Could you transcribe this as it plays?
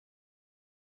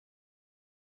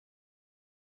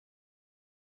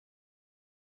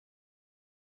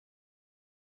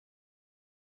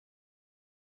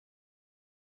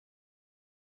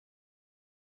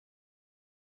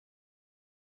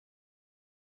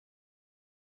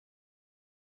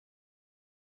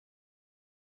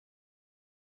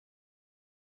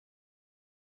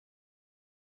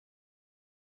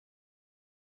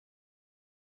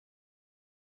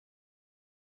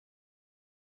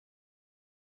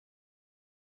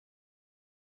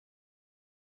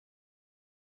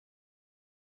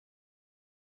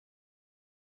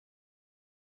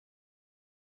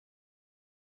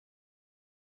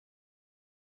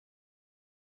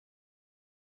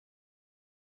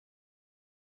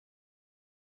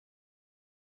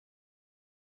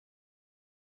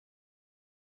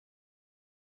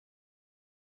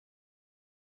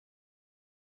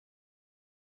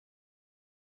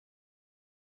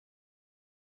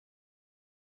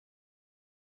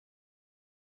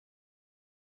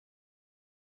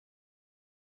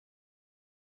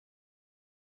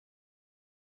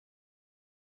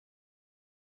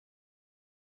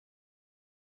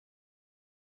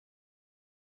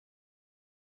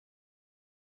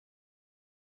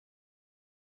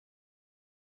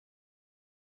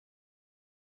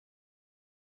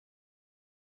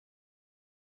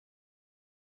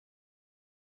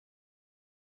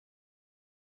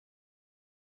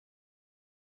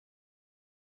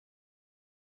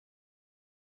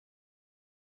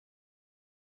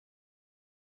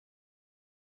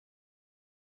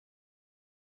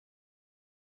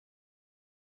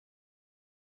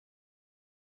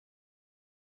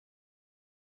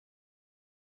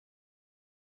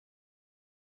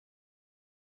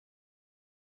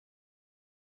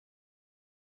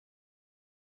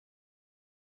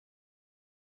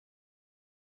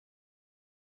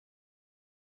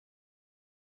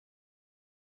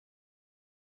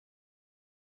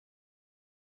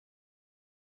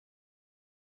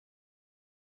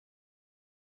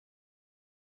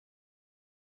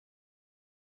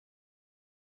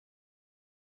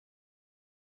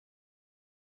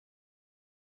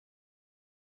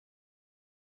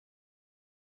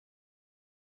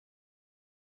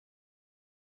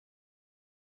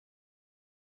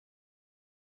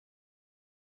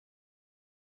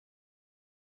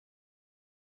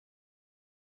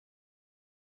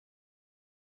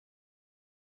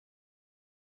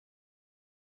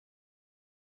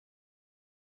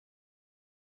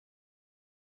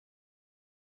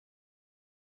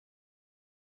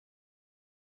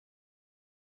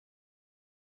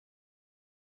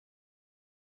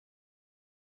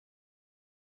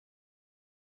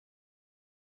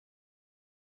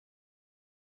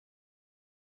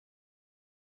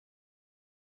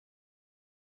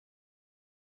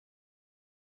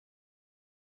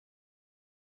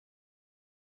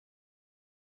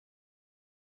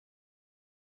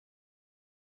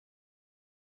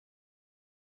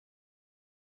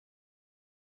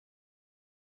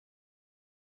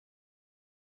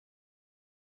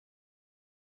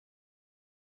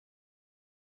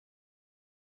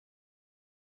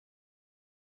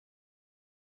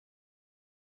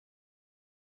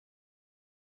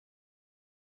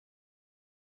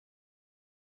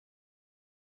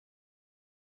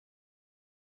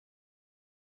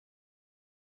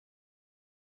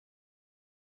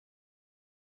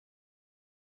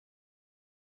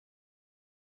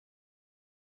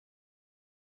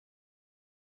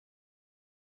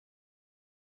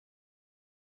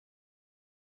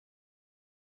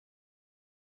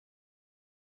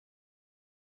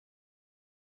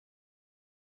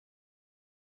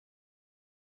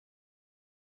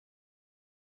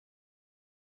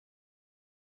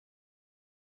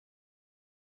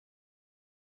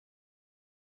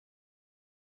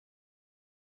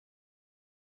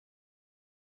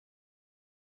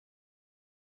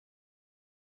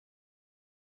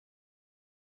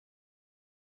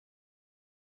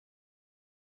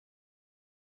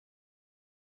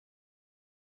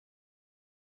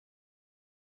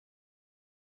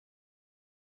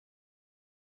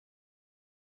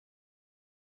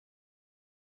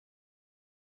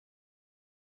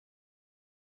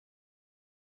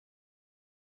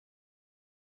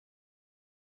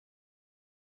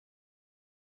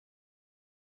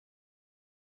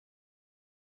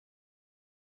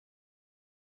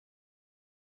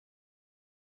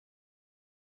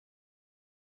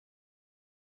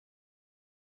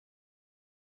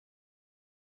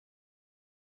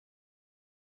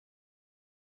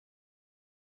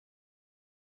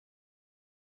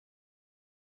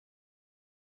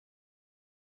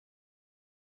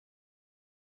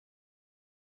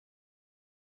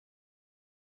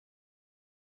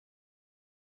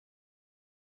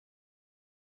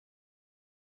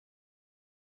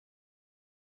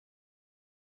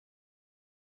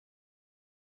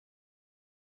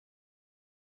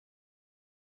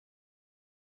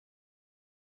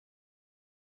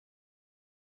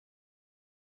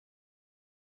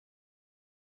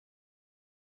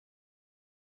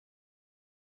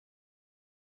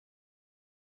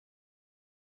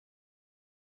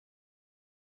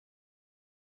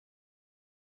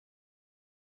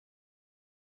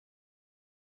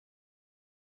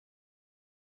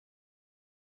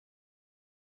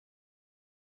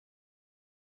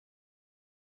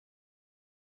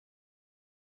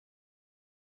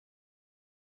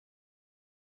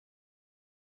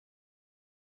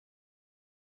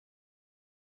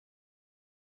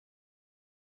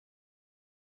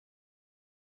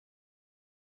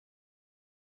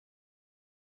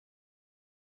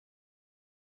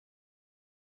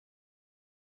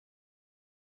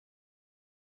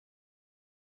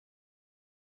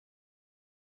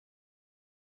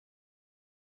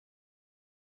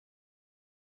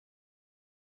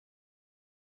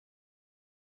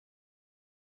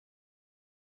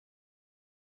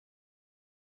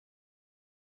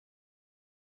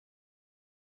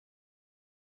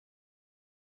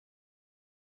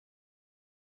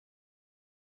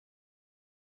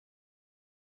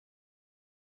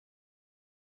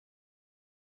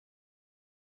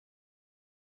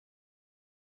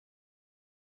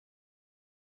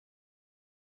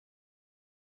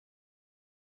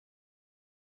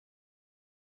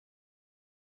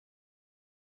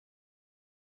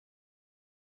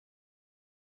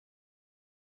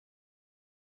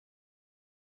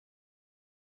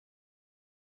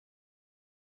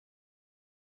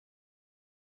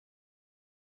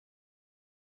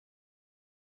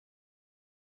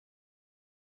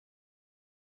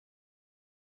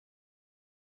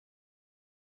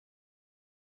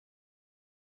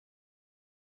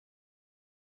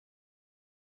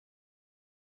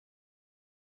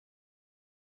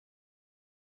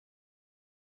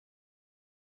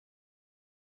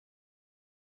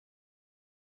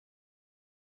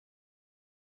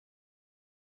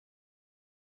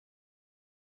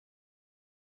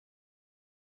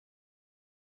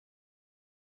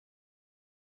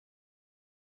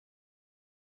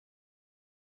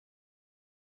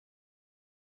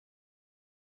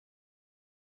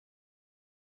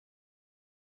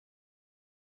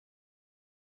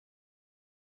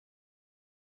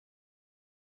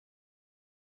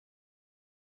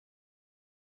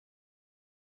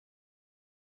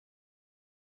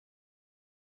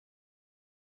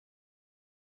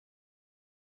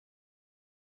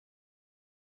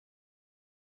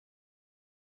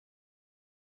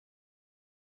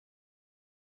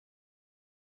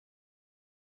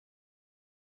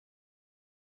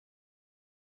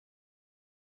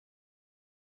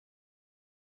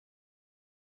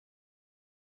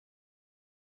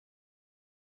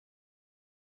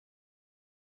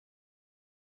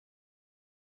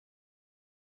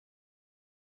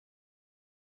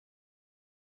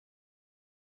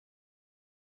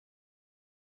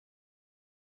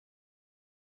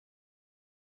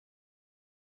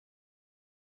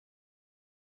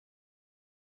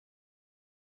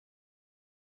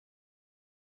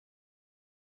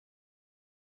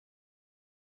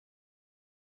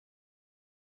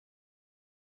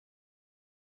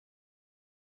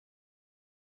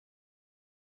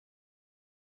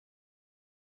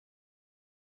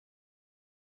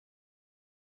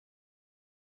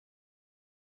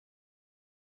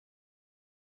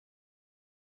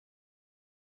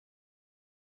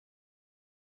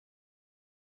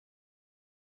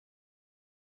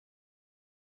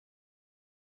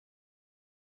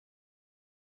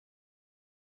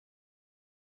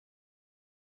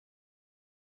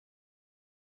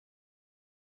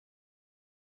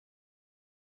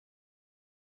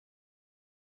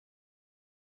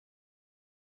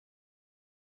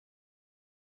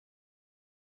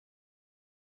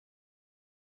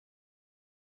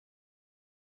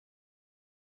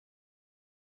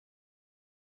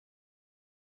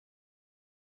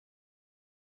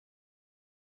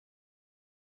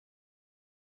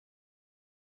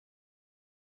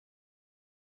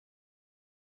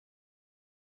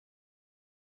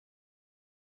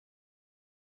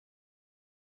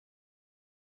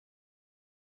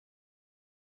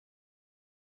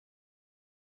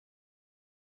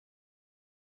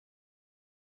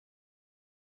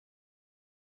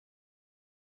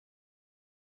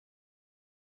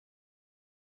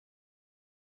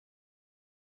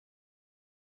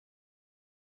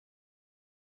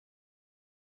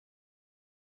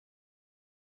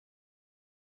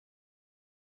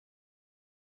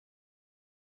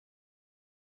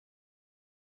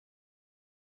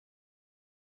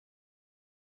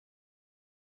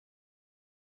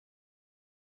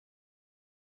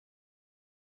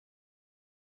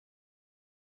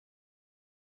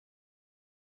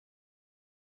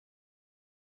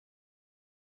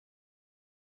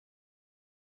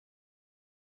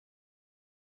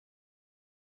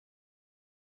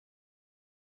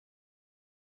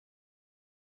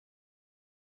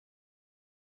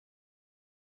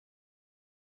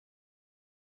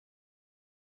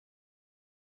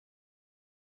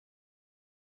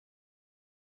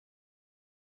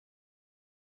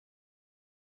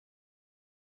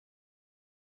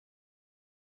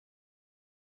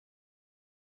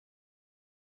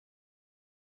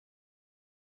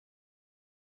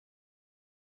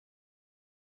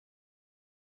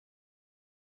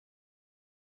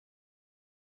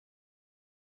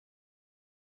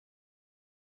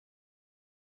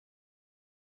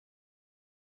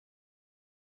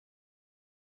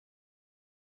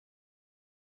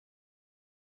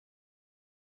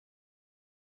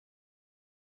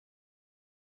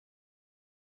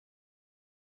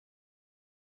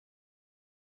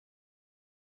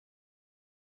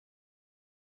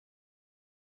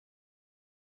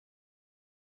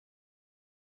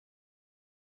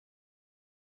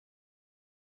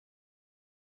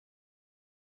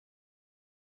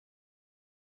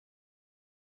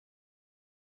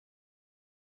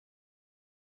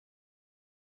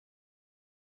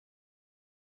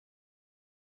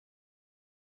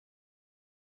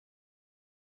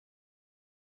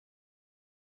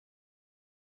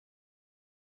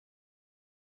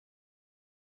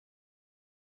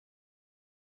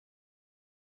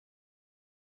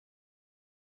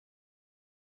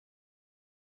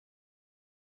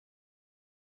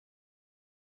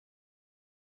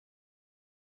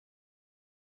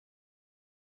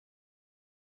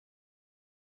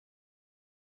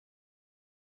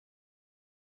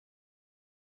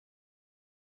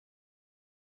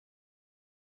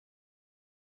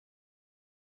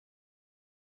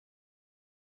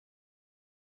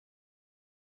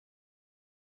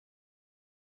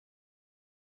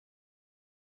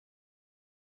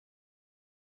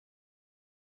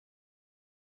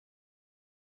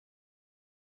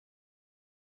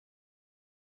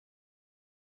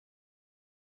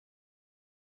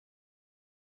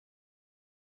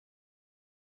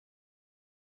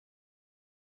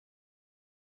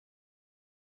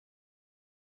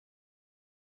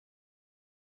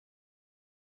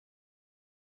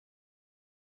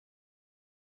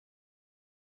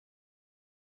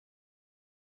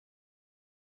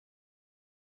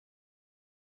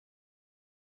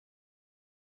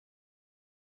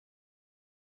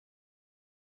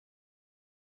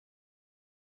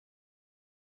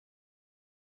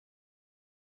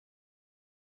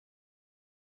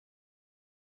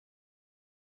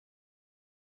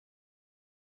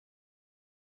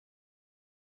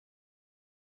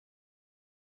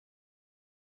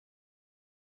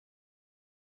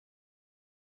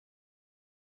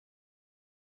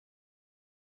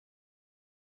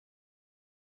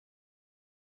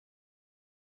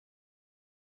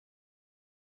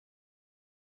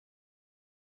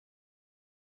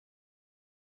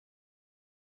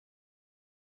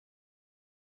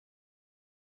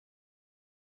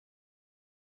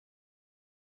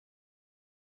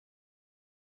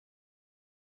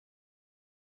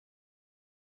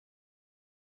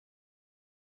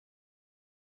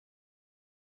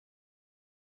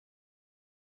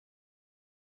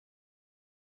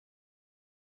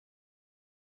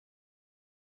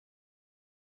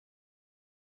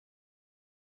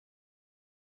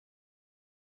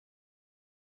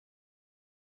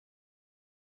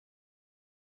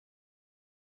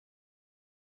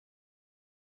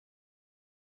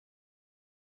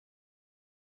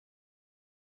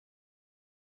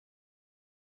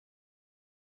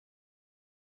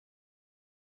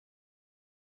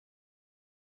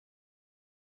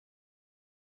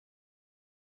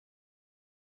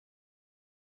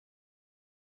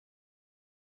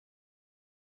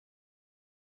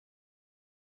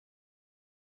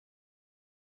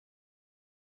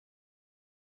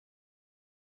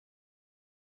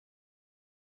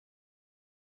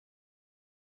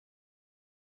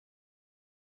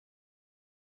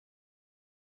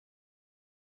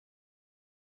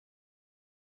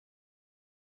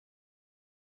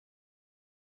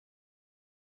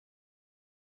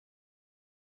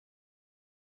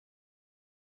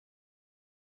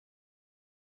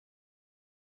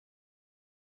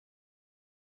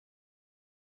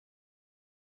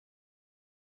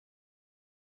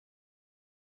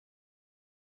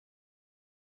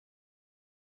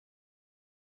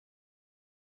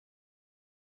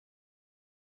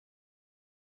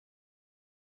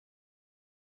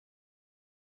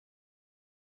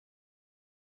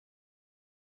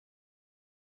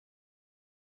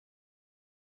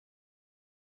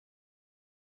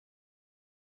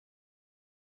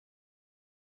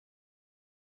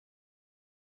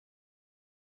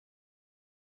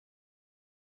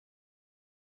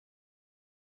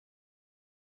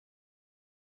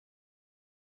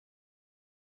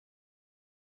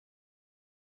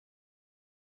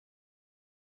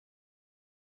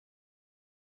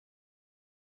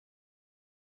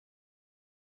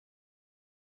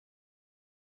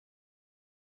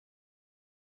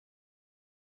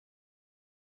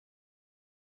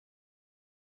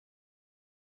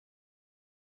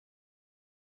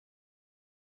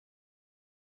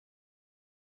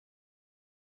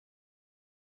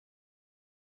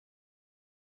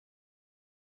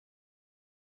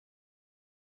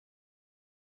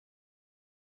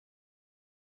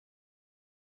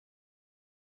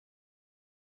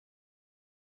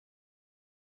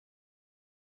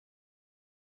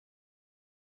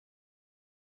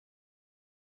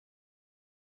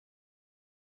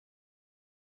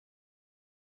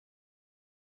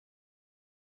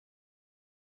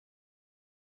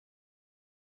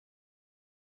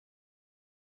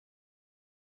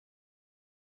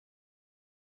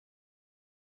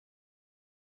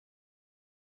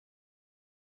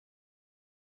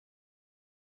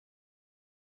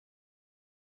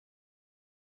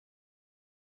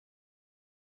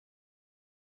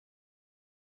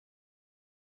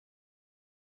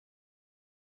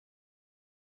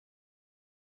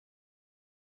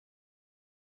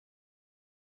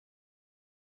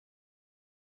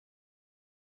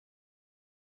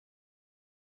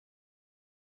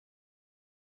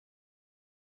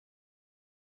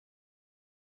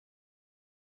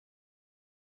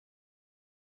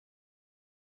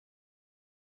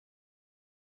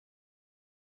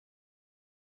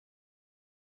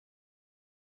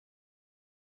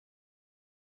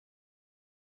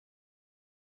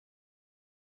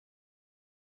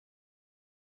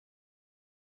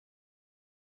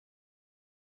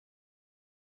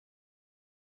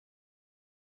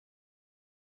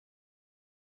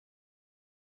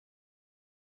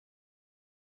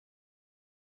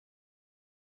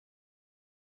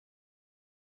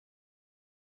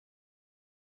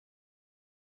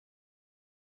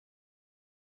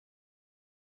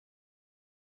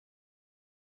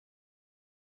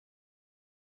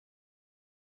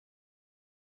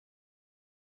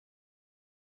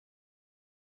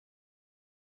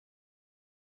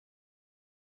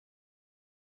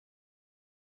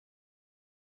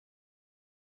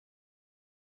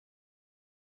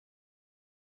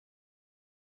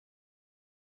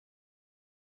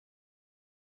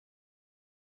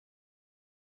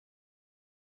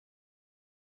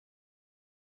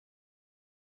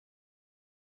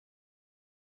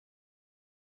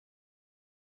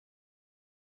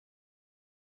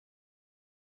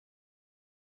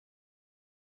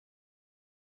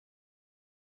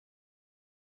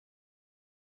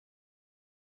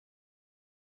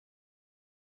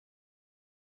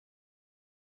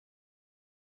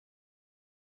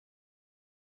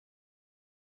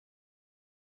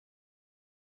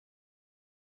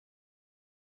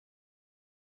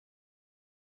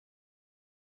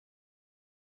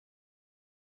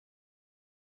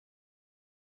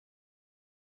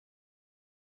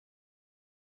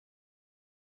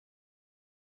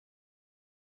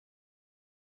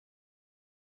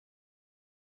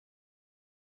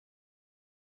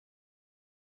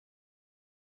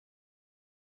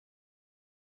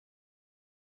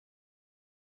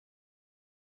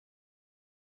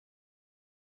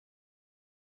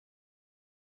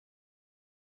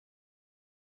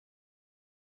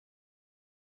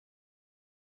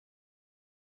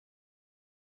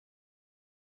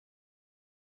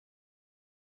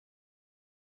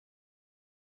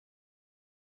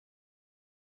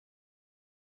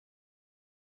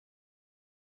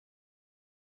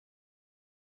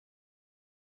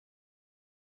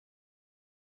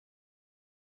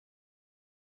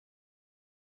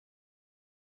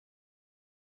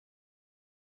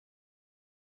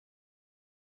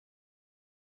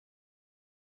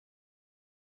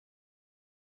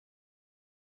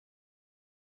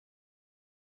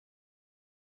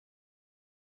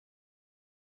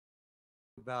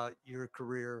about your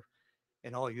career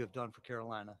and all you have done for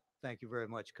Carolina. Thank you very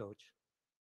much, Coach.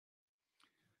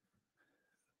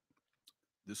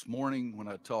 This morning, when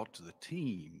I talked to the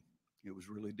team, it was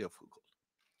really difficult.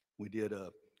 We did a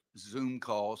Zoom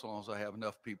call as long as I have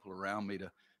enough people around me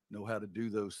to know how to do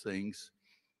those things.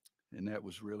 And that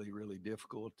was really, really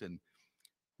difficult. And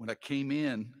when I came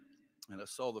in and I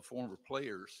saw the former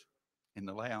players in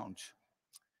the lounge,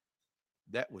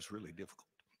 that was really difficult.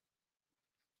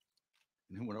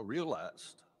 And then when I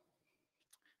realized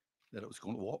that I was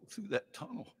going to walk through that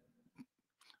tunnel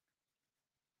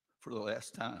for the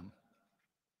last time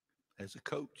as a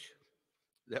coach,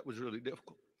 that was really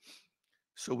difficult.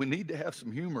 So we need to have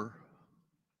some humor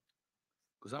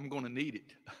because I'm going to need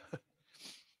it.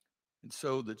 And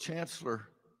so the chancellor,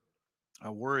 I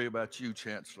worry about you,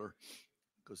 chancellor,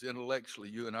 because intellectually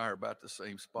you and I are about the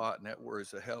same spot, and that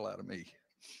worries the hell out of me.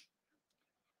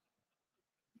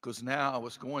 Because now I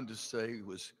was going to say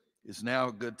is now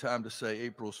a good time to say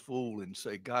April's Fool and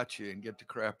say gotcha and get the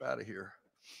crap out of here.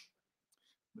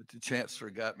 But the chancellor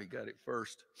got it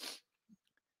first.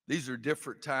 These are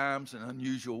different times and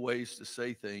unusual ways to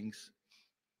say things.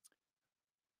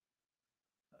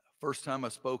 First time I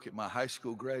spoke at my high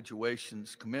school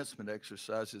graduation's commencement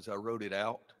exercises, I wrote it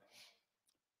out.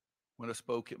 When I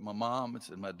spoke at my mom's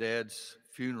and my dad's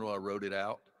funeral, I wrote it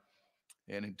out.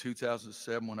 And in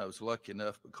 2007, when I was lucky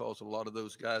enough, because a lot of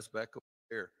those guys back over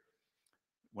there,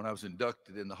 when I was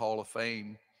inducted in the Hall of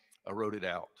Fame, I wrote it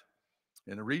out.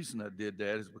 And the reason I did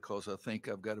that is because I think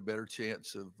I've got a better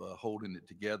chance of holding it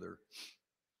together.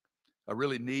 I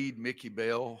really need Mickey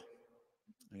Bell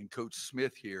and Coach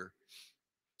Smith here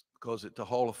because at the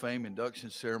Hall of Fame induction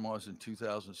ceremonies in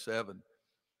 2007,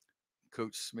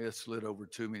 Coach Smith slid over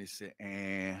to me and he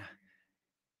said,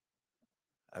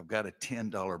 I've got a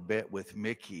 $10 bet with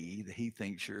Mickey that he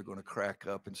thinks you're going to crack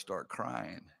up and start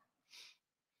crying.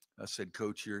 I said,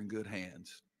 Coach, you're in good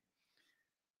hands.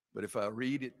 But if I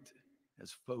read it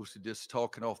as opposed to just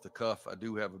talking off the cuff, I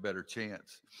do have a better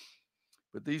chance.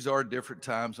 But these are different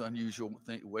times, unusual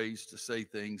ways to say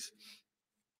things.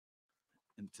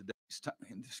 In today's time,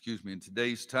 in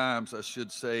today's times, I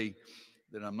should say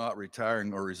that I'm not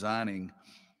retiring or resigning.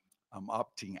 I'm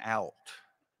opting out.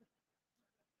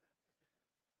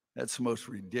 That's the most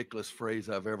ridiculous phrase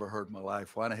I've ever heard in my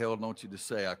life. Why the hell don't you just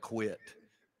say I quit?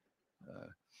 Uh,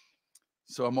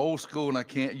 so I'm old school and I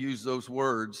can't use those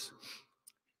words,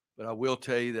 but I will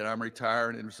tell you that I'm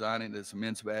retiring and resigning as a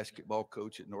men's basketball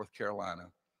coach at North Carolina.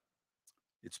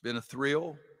 It's been a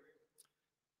thrill.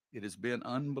 It has been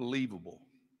unbelievable.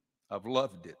 I've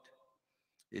loved it.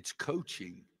 It's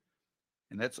coaching,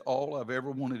 and that's all I've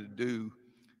ever wanted to do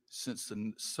since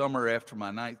the summer after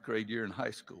my ninth grade year in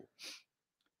high school.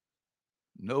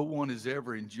 No one has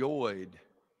ever enjoyed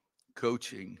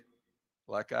coaching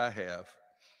like I have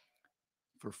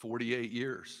for 48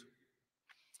 years.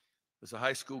 As a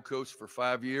high school coach for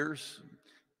 5 years,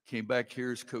 came back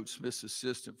here as Coach Smith's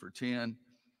assistant for 10,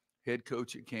 head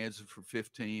coach at Kansas for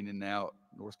 15, and now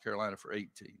North Carolina for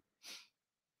 18.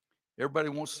 Everybody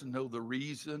wants to know the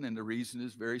reason, and the reason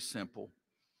is very simple.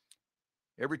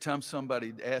 Every time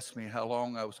somebody asked me how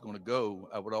long I was going to go,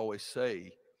 I would always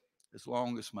say, as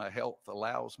long as my health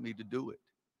allows me to do it.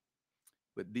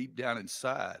 But deep down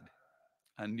inside,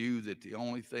 I knew that the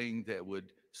only thing that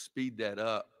would speed that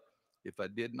up if I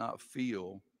did not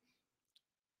feel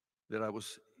that I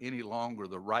was any longer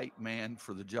the right man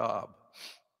for the job.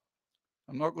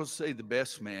 I'm not going to say the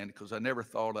best man because I never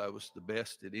thought I was the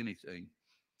best at anything.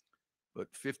 But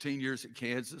 15 years at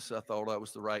Kansas, I thought I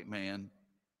was the right man.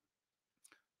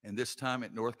 And this time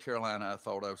at North Carolina, I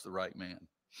thought I was the right man.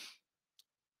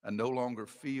 I no longer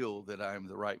feel that I am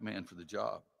the right man for the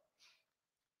job.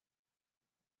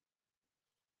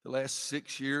 The last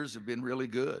 6 years have been really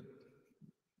good.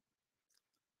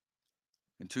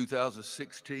 In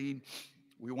 2016,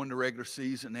 we won the regular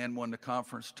season and won the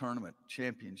conference tournament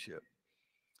championship.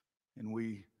 And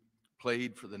we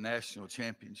played for the national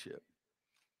championship.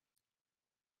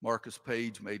 Marcus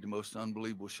Page made the most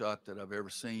unbelievable shot that I've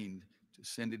ever seen to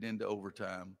send it into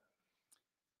overtime.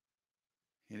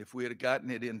 And if we had gotten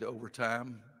it into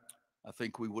overtime, I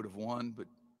think we would have won, but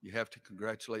you have to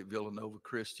congratulate Villanova.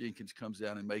 Chris Jenkins comes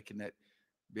down and making that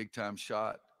big time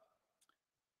shot.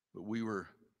 But we were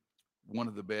one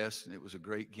of the best, and it was a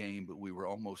great game, but we were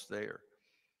almost there.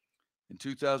 In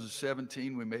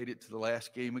 2017, we made it to the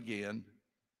last game again,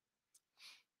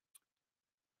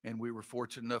 and we were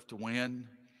fortunate enough to win.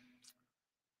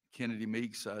 Kennedy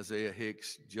Meeks, Isaiah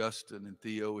Hicks, Justin and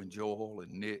Theo and Joel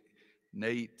and Nick,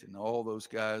 Nate and all those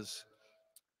guys.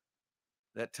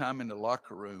 That time in the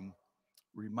locker room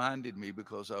reminded me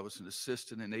because I was an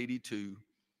assistant in 82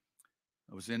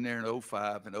 I was in there in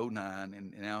 '05 and '09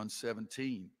 and now in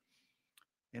 17.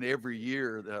 And every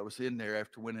year that I was in there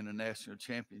after winning a national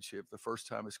championship, the first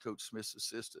time as Coach Smith's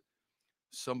assistant,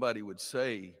 somebody would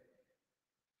say,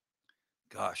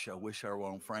 gosh, I wish I were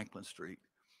on Franklin Street.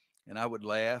 And I would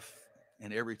laugh.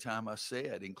 And every time I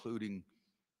said, including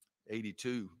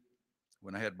 '82,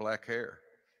 when I had black hair,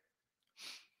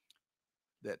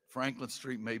 that Franklin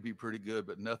Street may be pretty good,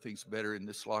 but nothing's better in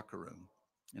this locker room.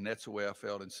 And that's the way I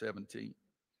felt in 17.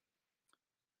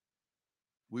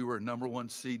 We were number 1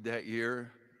 seed that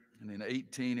year. And in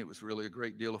 18, it was really a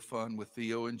great deal of fun with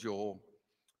Theo and Joel.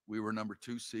 We were number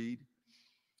 2 seed.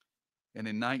 And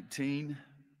in 19,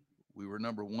 we were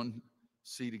number 1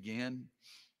 seed again.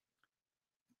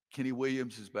 Kenny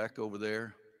Williams is back over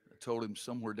there. I told him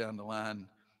somewhere down the line,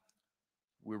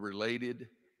 we're related.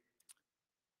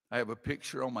 I have a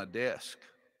picture on my desk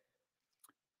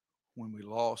when we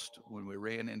lost, when we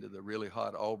ran into the really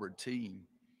hot Auburn team,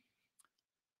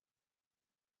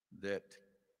 that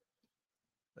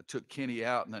I took Kenny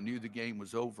out and I knew the game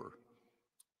was over.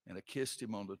 And I kissed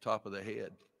him on the top of the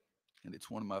head. And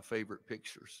it's one of my favorite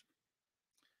pictures.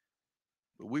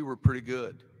 But we were pretty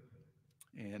good.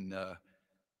 And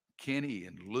Kenny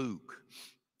and Luke,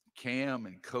 Cam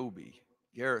and Kobe,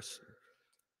 Garrison,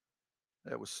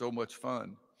 that was so much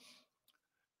fun.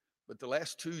 But the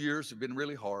last 2 years have been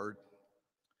really hard.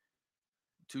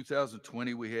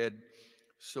 2020, we had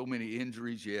so many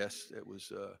injuries. Yes, that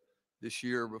was this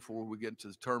year before we get into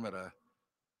the tournament,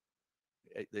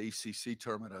 the ACC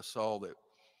tournament, I saw that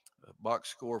box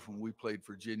score from when we played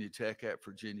Virginia Tech at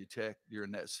Virginia Tech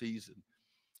during that season.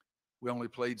 We only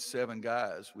played 7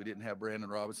 guys. We didn't have Brandon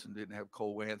Robinson, didn't have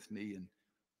Cole Anthony, and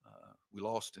we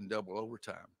lost in double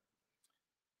overtime.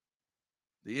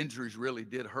 The injuries really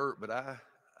did hurt, but I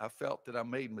felt that I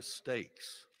made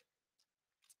mistakes.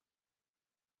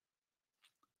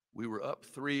 We were up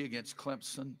 3 against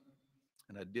Clemson,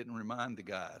 and I didn't remind the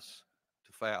guys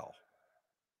to foul.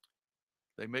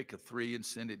 They make a 3 and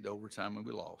send it to overtime, and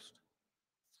we lost.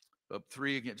 Up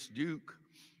 3 against Duke,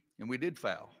 and we did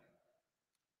foul.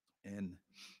 And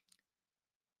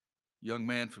young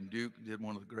man from Duke did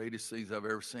one of the greatest things I've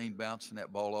ever seen, bouncing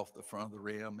that ball off the front of the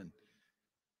rim and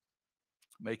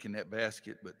making that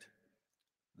basket. But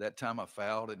that time I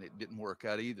fouled, and it didn't work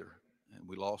out either, and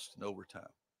we lost in overtime.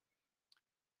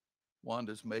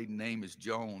 Wanda's maiden name is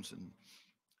Jones, and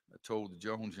I told the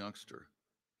Jones youngster,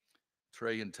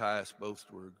 Trey and Tyus both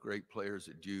were great players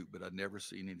at Duke, but I'd never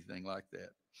seen anything like that.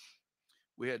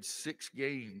 We had 6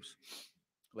 games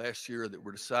last year that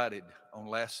were decided on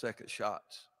last-second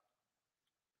shots.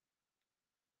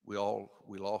 We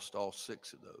lost all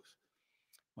 6 of those.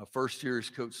 My first year as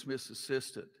Coach Smith's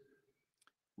assistant,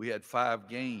 we had 5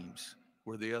 games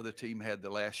where the other team had the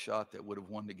last shot that would have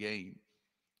won the game,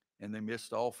 and they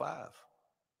missed all 5.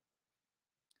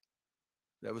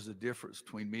 That was the difference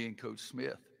between me and Coach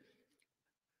Smith.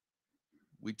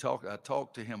 I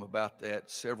talked to him about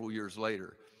that several years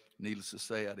later. Needless to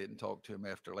say, I didn't talk to him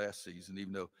after last season,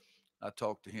 even though I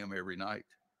talked to him every night.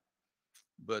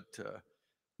 But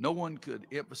no one could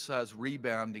emphasize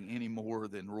rebounding any more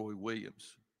than Roy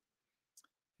Williams.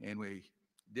 And we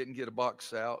didn't get a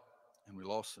box out, and we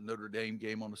lost the Notre Dame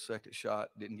game on the second shot.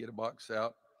 Didn't get a box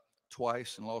out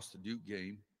twice and lost the Duke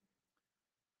game.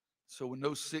 So when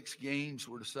those 6 games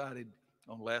were decided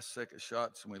on last-second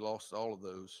shots and we lost all of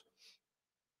those,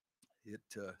 it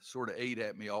sort of ate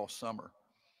at me all summer.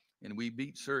 And we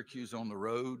beat Syracuse on the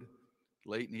road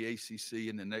late in the ACC,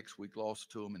 and the next week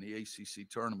lost to them in the ACC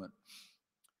tournament.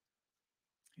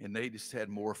 And they just had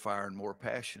more fire and more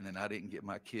passion, and I didn't get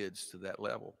my kids to that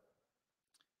level.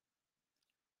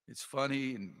 It's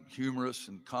funny and humorous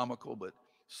and comical, but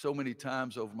so many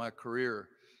times over my career,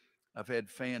 I've had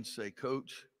fans say,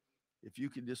 Coach, if you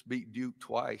can just beat Duke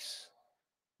twice,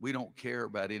 we don't care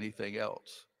about anything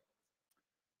else.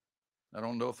 I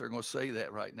don't know if they're going to say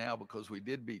that right now because we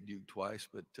did beat Duke twice,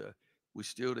 but we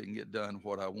still didn't get done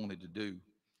what I wanted to do.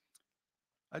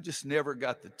 I just never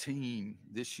got the team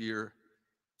this year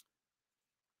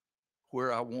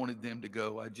where I wanted them to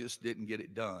go. I just didn't get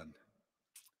it done.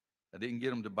 I didn't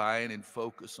get them to buy in and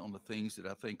focus on the things that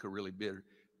I think are really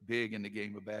big in the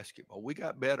game of basketball. We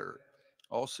got better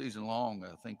all season long.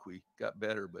 I think we got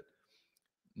better, but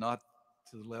not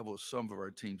to the level some of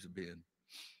our teams have been.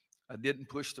 I didn't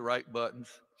push the right buttons.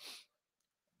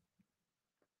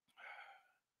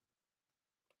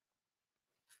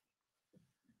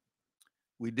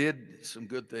 We did some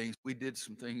good things. We did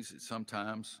some things that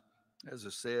sometimes, as I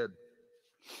said,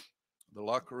 the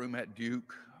locker room at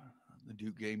Duke, the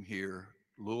Duke game here,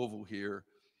 Louisville here,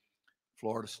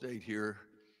 Florida State here,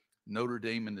 Notre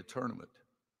Dame in the tournament.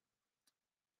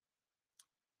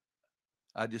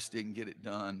 I just didn't get it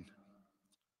done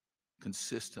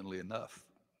consistently enough.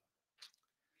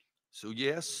 So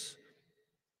yes,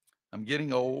 I'm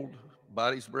getting old,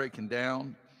 body's breaking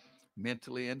down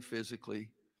mentally and physically,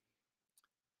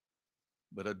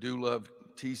 but I do love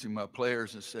teasing my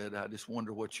players and said, I just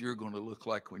wonder what you're going to look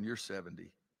like when you're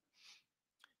 70.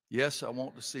 Yes, I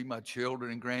want to see my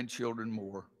children and grandchildren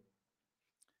more.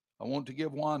 I want to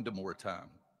give Wanda more time.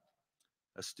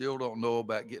 I still don't know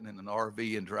about getting in an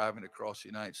RV and driving across the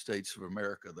United States of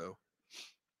America, though.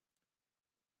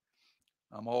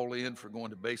 I'm all in for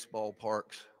going to baseball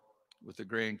parks with the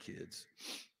grandkids.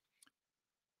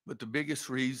 But the biggest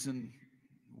reason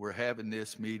we're having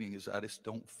this meeting is I just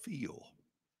don't feel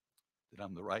that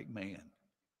I'm the right man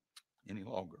any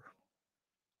longer.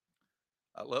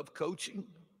 I love coaching,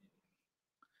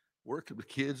 working with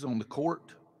kids on the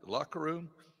court, the locker room,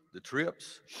 the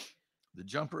trips, the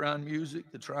jump around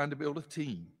music, the trying to build a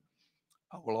team.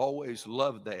 I will always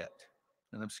love that.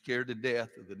 And I'm scared to death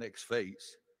of the next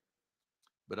phase.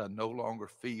 But I no longer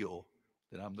feel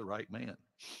that I'm the right man.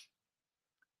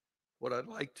 What I'd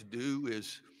like to do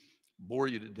is bore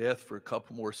you to death for a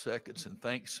couple more seconds and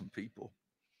thank some people.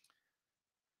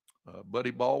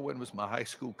 Buddy Baldwin was my high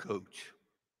school coach.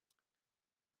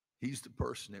 He's the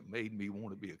person that made me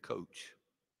want to be a coach.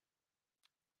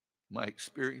 My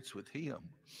experience with him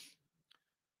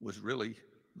was really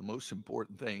the most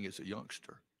important thing as a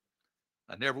youngster.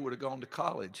 I never would have gone to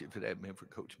college if it hadn't been for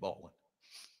Coach Baldwin.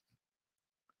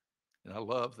 And I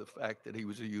love the fact that he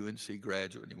was a UNC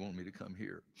graduate and he wanted me to come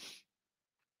here.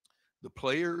 The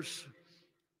players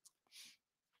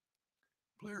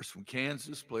from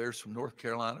Kansas, players from North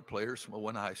Carolina, players from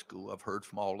Owen High School, I've heard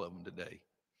from all of them today.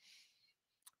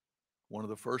 One of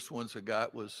the first ones I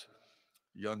got was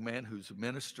a young man who's a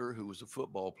minister who was a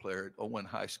football player at Owen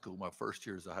High School, my first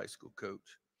year as a high school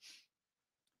coach.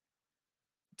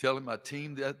 Telling my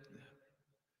team that,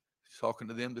 talking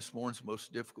to them this morning is the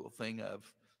most difficult thing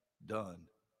I've done.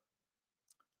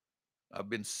 I've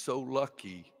been so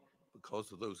lucky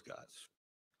because of those guys.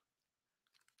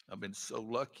 I've been so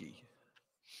lucky.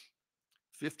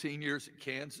 15 years at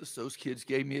Kansas, those kids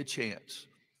gave me a chance.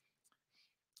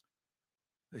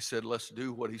 They said, let's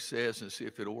do what he says and see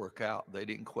if it'll work out. They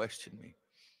didn't question me.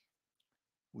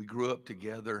 We grew up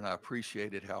together, and I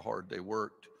appreciated how hard they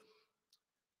worked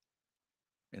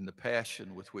and the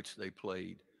passion with which they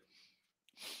played.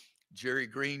 Jerry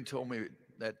Green told me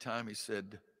that time, he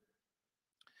said,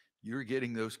 you're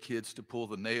getting those kids to pull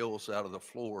the nails out of the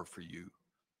floor for you.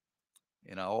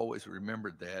 And I always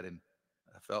remembered that, and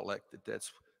I felt like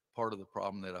that's part of the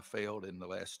problem that I failed in the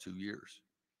last 2 years.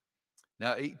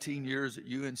 Now 18 years at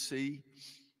UNC,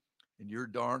 and you're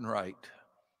darn right,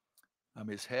 I'm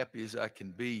as happy as I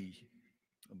can be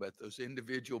about those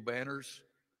individual banners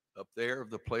up there of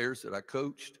the players that I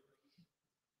coached,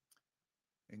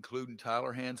 including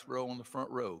Tyler Hansbrough on the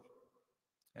front row.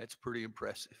 That's pretty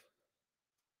impressive.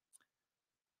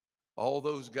 All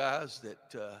those guys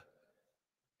that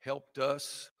helped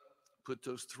us put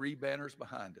those 3 banners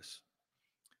behind us.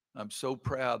 I'm so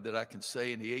proud that I can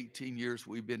say in the 18 years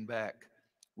we've been back,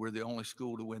 we're the only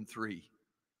school to win 3.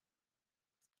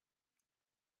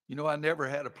 You know, I never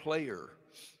had a player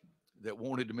that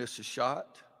wanted to miss a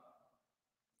shot.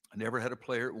 I never had a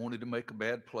player that wanted to make a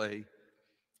bad play.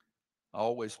 I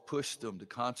always pushed them to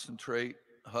concentrate,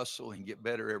 hustle, and get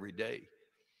better every day.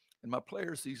 And my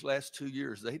players these last 2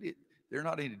 years, they're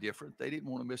not any different. They didn't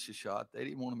want to miss a shot. They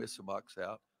didn't want to miss a box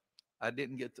out. I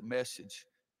didn't get the message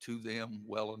to them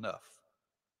well enough.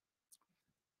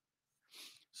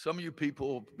 Some of you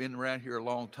people have been around here a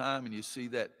long time, and you see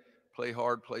that play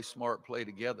hard, play smart, play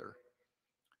together.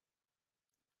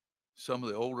 Some of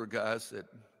the older guys that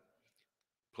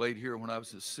played here when I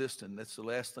was assistant, that's the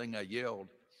last thing I yelled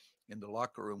in the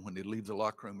locker room when they'd leave the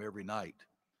locker room every night.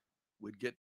 We'd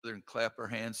get together and clap our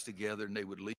hands together, and they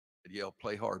would leave and yell,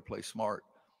 play hard, play smart.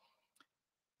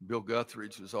 Bill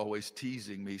Guthridge was always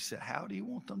teasing me. He said, how do you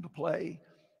want them to play?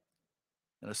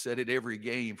 And I said it every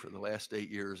game for the last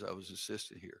 8 years I was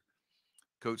assistant here.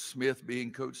 Coach Smith,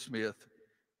 being Coach Smith,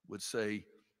 would say,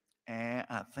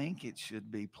 I think it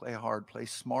should be play hard, play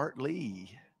smartly.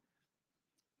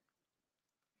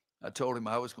 I told him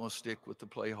I was going to stick with the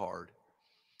play hard.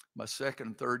 My second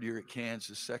and third year at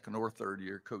Kansas, second or third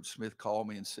year, Coach Smith called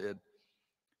me and said,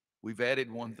 we've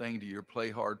added one thing to your play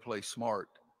hard, play smart,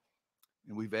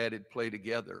 and we've added play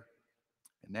together.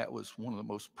 And that was one of the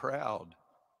most proud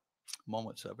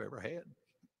moments I've ever had.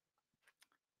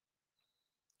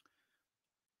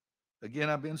 Again,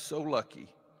 I've been so lucky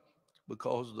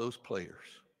because of those players.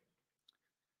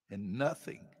 And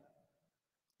nothing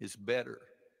is better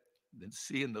than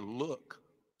seeing the look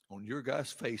on your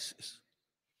guys' faces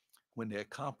when they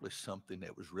accomplished something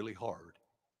that was really hard.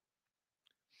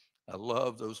 I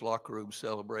love those locker room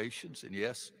celebrations. And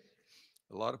yes,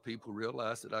 a lot of people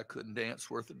realized that I couldn't dance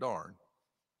worth a darn,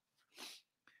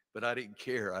 but I didn't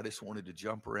care. I just wanted to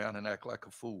jump around and act like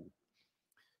a fool.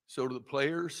 So to the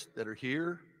players that are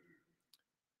here,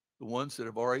 the ones that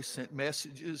have already sent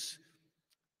messages,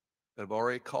 that have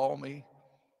already called me,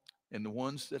 and the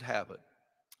ones that haven't,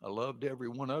 I loved every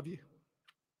one of you,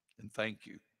 and thank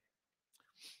you.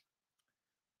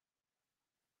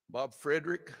 Bob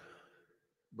Frederick,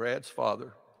 Brad's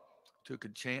father, took a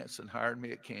chance and hired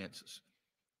me at Kansas.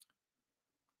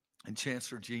 And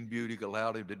Chancellor Gene Budig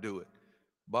allowed him to do it.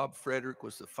 Bob Frederick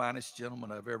was the finest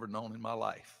gentleman I've ever known in my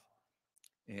life.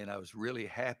 And I was really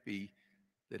happy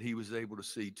that he was able to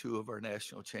see two of our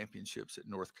national championships at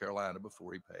North Carolina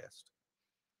before he passed.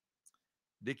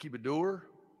 Dickie Bedour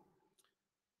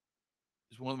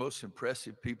is one of the most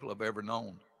impressive people I've ever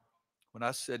known. When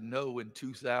I said no in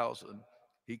 2000,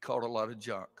 he caught a lot of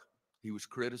junk. He was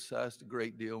criticized a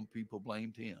great deal and people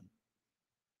blamed him.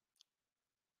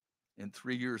 And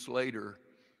 3 years later,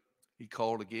 he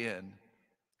called again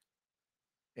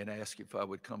and asked if I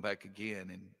would come back again.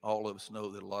 And all of us know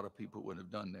that a lot of people wouldn't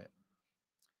have done that.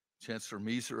 Chancellor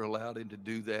Meeser allowed him to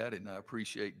do that, and I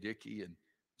appreciate Dickie and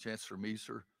Chancellor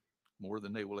Meeser more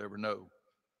than they will ever know.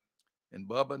 And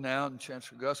Bubba now and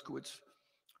Chancellor Guskowitz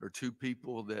are two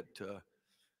people that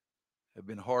have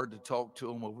been hard to talk to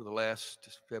them over the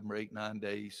last 7 or 8, 9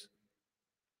 days.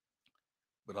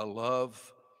 But I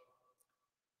love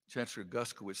Chancellor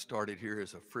Guskowitz started here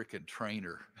as a frickin'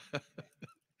 trainer.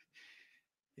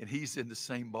 And he's in the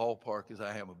same ballpark as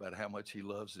I am about how much he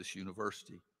loves this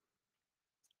university.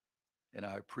 And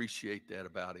I appreciate that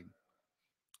about him.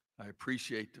 I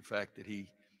appreciate the fact that he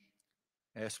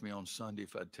asked me on Sunday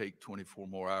if I'd take 24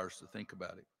 more hours to think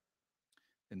about it.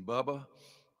 And Bubba,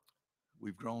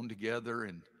 we've grown together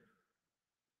and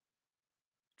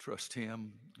trust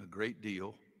him a great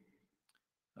deal.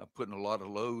 I'm putting a lot of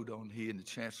load on he and the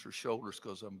Chancellor's shoulders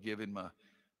because I'm giving my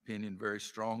opinion very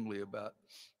strongly about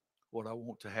what I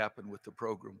want to happen with the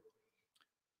program.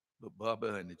 But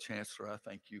Bubba and the Chancellor, I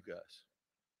thank you guys.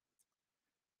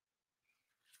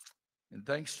 And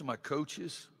thanks to my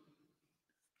coaches,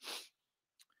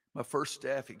 my first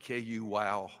staff at KU,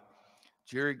 wow.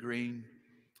 Jerry Green,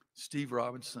 Steve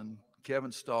Robinson,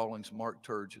 Kevin Stallings, Mark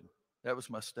Turgeon. That was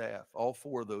my staff. All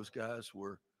 4 of those guys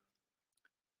were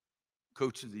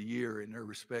Coach of the Year in their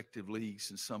respective leagues,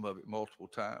 and some of it multiple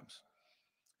times.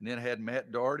 And then I had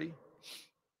Matt Doherty,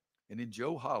 and then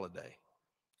Joe Holliday.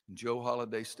 And Joe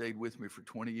Holliday stayed with me for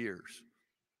 20 years.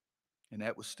 And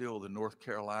that was still the North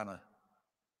Carolina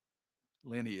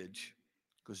lineage,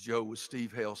 because Joe was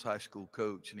Steve Hale's high school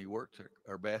coach, and he worked at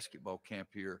our basketball camp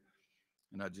here.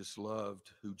 And I just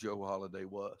loved who Joe Holliday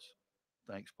was.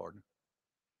 Thanks, partner.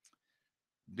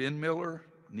 Ben Miller,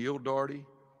 Neil Doherty,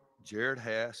 Jared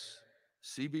Hass,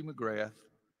 C.B. McGrath,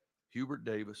 Hubert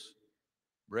Davis,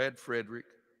 Brad Frederick,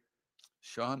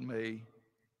 Sean May,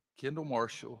 Kendall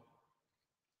Marshall,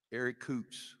 Eric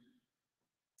Coots.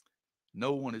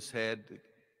 No one has had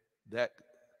that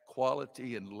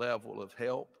quality and level of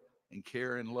help and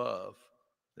care and love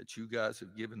that you guys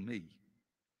have given me.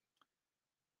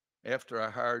 After I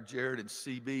hired Jared and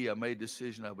CB, I made a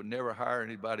decision I would never hire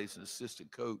anybody as an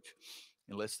assistant coach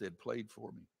unless they had played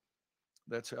for me.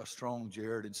 That's how strong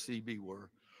Jared and CB were.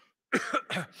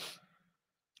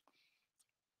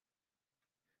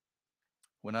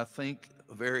 When I think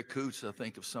of Eric Coots, I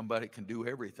think of somebody who can do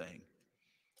everything.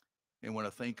 And when I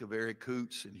think of Eric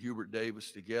Coots and Hubert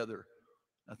Davis together,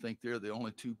 I think they're the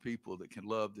only 2 people that can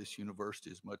love this university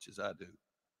as much as I do.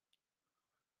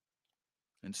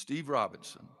 And Steve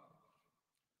Robinson,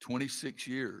 26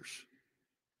 years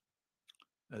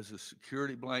as a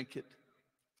security blanket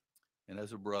and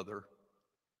as a brother.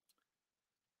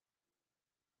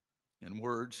 And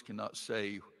words cannot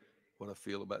say what I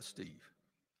feel about Steve.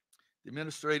 The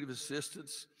administrative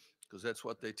assistants, because that's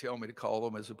what they tell me to call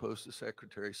them as opposed to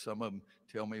secretaries. Some of them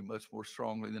tell me much more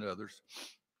strongly than others.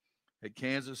 At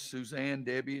Kansas, Suzanne,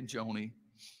 Debbie, and Joni.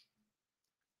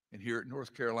 And here at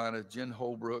North Carolina, Jen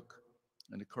Holbrook,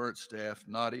 and the current staff,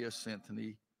 Nadia,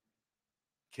 Cynthia,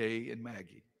 Kay, and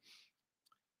Maggie.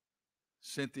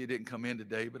 Cynthia didn't come in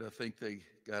today, but I think they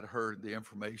got her the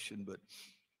information, but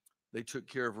they took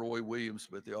care of Roy Williams,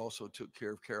 but they also took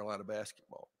care of Carolina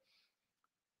basketball.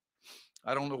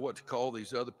 I don't know what to call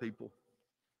these other people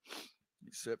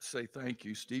except say thank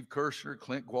you. Steve Kirshner,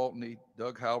 Clint Gwaltney,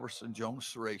 Doug Halverson,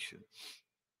 Jonas Serration.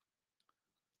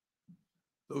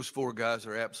 Those 4 guys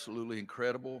are absolutely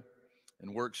incredible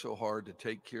and work so hard to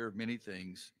take care of many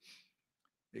things,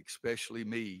 especially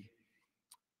me.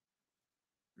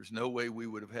 There's no way we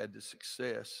would have had the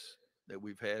success that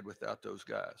we've had without those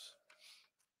guys.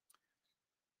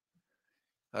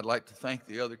 I'd like to thank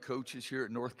the other coaches here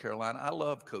at North Carolina. I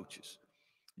love coaches.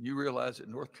 You realize at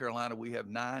North Carolina, we have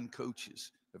 9 coaches,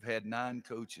 have had 9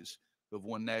 coaches who have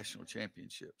won national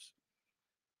championships.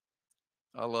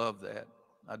 I love that.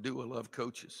 I do. I love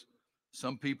coaches.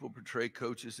 Some people portray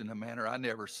coaches in a manner I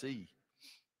never see.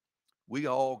 We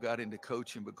all got into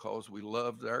coaching because we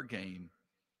loved our game,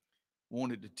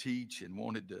 wanted to teach, and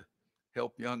wanted to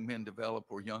help young men develop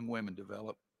or young women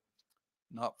develop,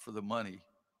 not for the money.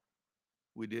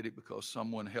 We did it because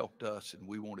someone helped us and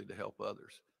we wanted to help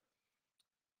others.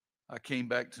 I came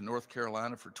back to North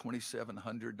Carolina for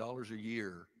 $2,700 a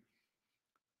year,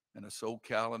 and I sold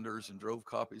calendars and drove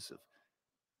copies of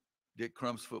Dick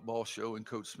Crump's football show and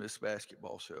Coach Smith's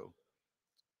basketball show.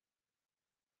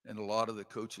 And a lot of the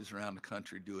coaches around the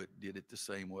country did it the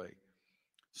same way.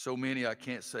 So many, I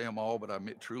can't say them all, but I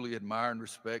truly admire and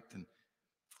respect and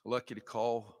lucky to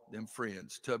call them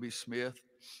friends. Tubby Smith,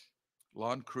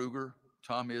 Lon Kruger,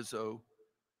 Tom Izzo,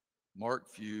 Mark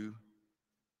Few,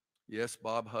 yes,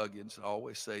 Bob Huggins. I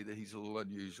always say that he's a little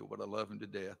unusual, but I love him to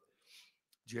death.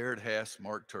 Jared Hass,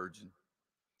 Mark Turgeon.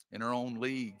 In our own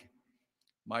league,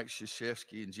 Mike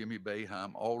Krzyzewski and Jimmy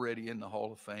Boeheim, already in the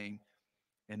Hall of Fame,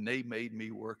 and they made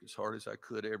me work as hard as I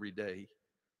could every day.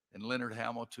 And Leonard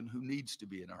Hamilton, who needs to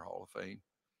be in our Hall of Fame.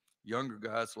 Younger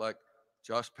guys like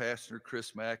Josh Pastner,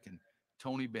 Chris Mack, and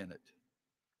Tony Bennett.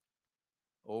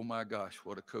 Oh my gosh,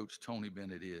 what a coach Tony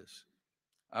Bennett is.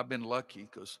 I've been lucky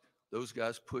because those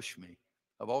guys push me.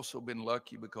 I've also been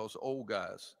lucky because old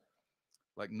guys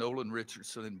like Nolan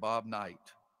Richardson and Bob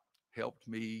Knight helped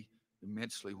me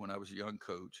immensely when I was a young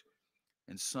coach.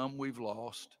 And some we've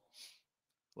lost,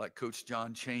 like Coach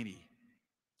John Chaney,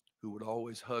 who would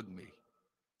always hug me,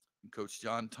 and Coach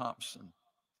John Thompson,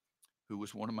 who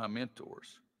was one of my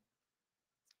mentors.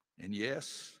 And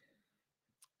yes,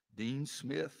 Dean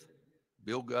Smith,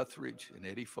 Bill Guthridge, and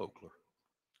Eddie Folkler,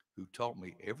 who taught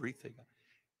me everything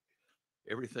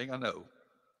I know.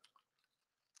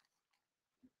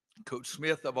 Coach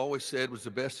Smith, I've always said, was the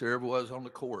best there ever was on the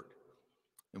court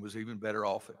and was even better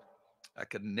off it. I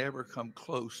could never come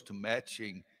close to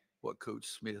matching what Coach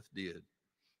Smith did.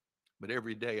 But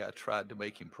every day I tried to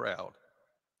make him proud.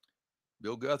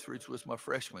 Bill Guthridge was my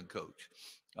freshman coach.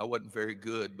 I wasn't very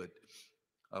good, but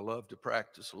I loved to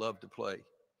practice, loved to play.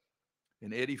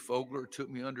 And Eddie Folkler took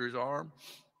me under his arm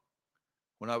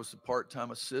when I was a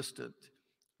part-time assistant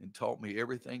and taught me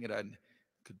everything that I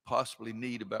could possibly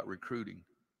need about recruiting.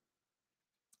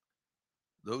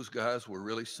 Those guys were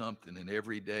really something, and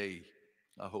every day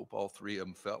I hope all 3 of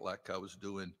them felt like I was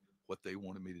doing what they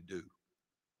wanted me to do.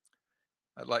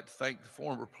 I'd like to thank the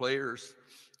former players,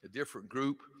 a different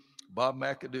group, Bob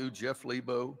McAdoo, Jeff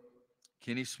Lebo,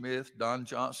 Kenny Smith, Don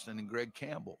Johnston, and Greg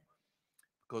Campbell,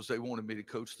 because they wanted me to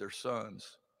coach their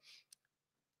sons.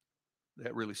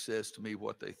 That really says to me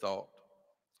what they thought.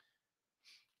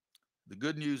 The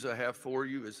good news I have for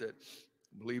you is that,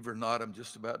 believe it or not, I'm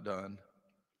just about done.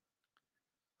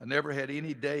 I never had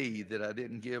any day that I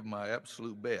didn't give my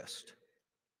absolute best.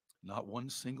 Not one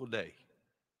single day.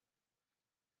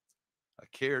 I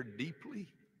cared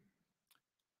deeply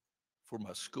for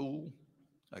my school.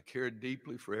 I cared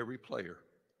deeply for every player.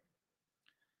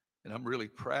 And I'm really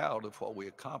proud of what we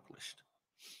accomplished.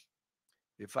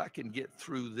 If I can get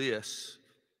through this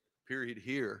period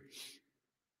here,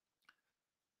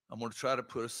 I'm going to try to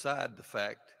put aside the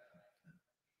fact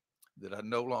that I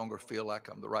no longer feel like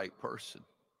I'm the right person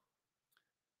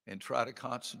and try to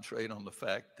concentrate on the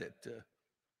fact that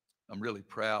I'm really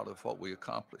proud of what we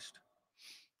accomplished.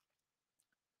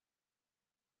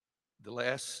 The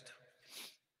last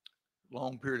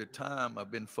long period of time,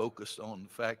 I've been focused on the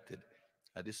fact that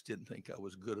I just didn't think I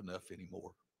was good enough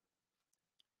anymore.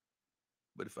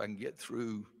 But if I can get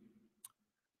through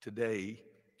today,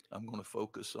 I'm going to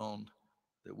focus on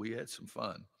that we had some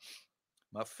fun.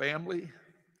 My family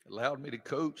allowed me to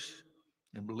coach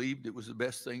and believed it was the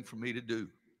best thing for me to do.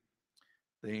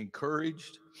 They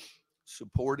encouraged,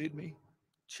 supported me,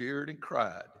 cheered, and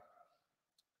cried.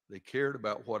 They cared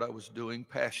about what I was doing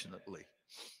passionately.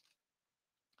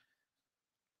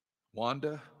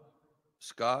 Wanda,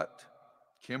 Scott,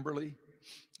 Kimberly,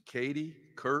 Katie,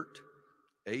 Kurt,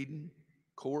 Aiden,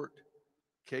 Court,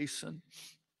 Kason,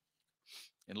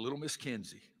 and little Miss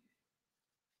Kinsey.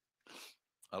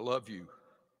 I love you.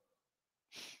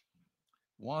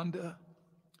 Wanda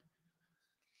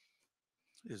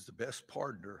is the best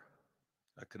partner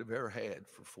I could have ever had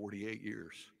for 48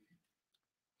 years.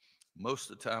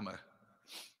 Most of the time I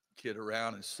kid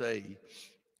around and say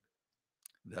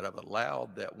that I've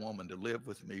allowed that woman to live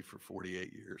with me for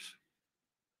 48 years.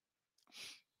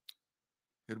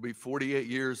 It'll be 48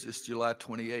 years this July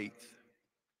 28th.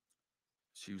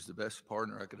 She was the best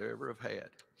partner I could ever have had.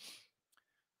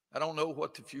 I don't know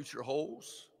what the future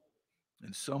holds.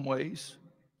 In some ways,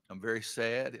 I'm very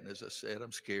sad, and as I said,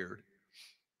 I'm scared.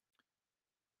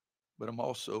 But I'm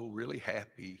also really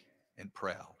happy and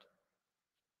proud.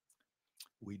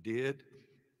 We did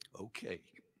okay.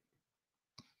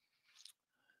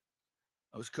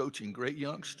 I was coaching great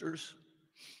youngsters,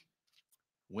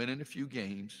 winning a few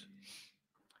games,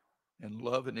 and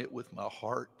loving it with my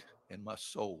heart and my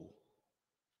soul.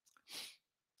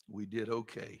 We did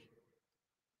okay.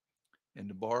 And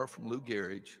to borrow from Lou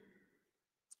Gehrig,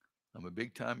 I'm a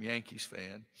big-time Yankees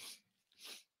fan,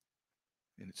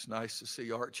 and it's nice to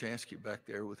see Art Chansky back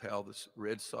there with how the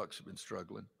Red Sox have been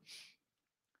struggling.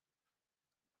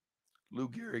 Lou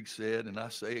Gehrig said, and I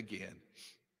say again,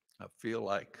 I feel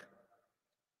like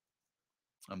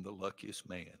I'm the luckiest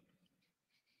man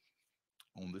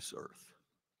on this earth.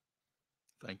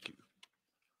 Thank you.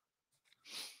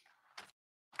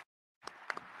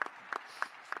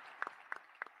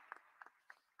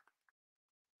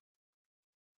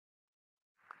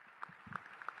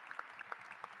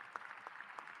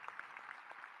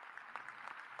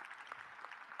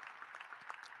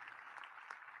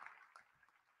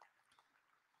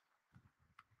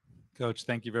 Coach,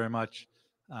 thank you very much.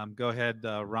 Go ahead,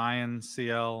 Ryan,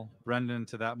 CL, Brendan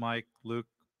to that mic, Luke,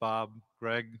 Bob,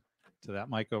 Greg to that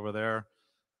mic over there.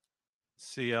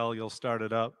 CL, you'll start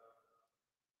it up.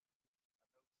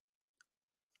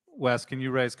 Wes, can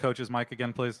you raise Coach's mic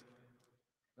again, please?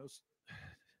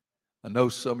 I know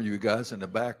some of you guys in the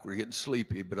back were getting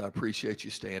sleepy, but I appreciate you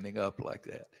standing up like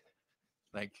that.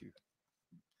 Thank you.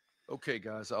 Okay,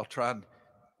 guys, I'll try and,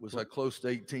 was I close to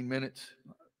 18 minutes?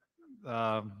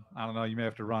 I don't know, you may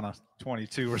have to run a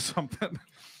 22 or something.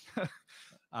 There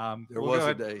was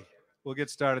a day. We'll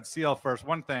get started. CL first.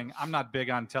 One thing, I'm not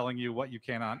big on telling you what you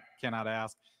cannot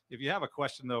ask. If you have a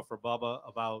question, though, for Bubba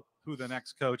about who the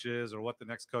next coach is or what the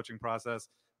next coaching process,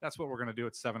 that's what we're going to do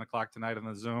at 7 o'clock tonight on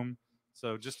the Zoom.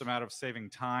 So just a matter of saving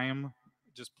time.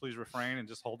 Just please refrain and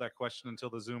just hold that question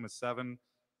until the Zoom is 7.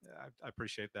 I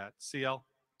appreciate that. CL? All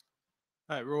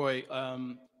right, Roy.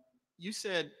 You've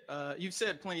said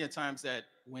plenty of times that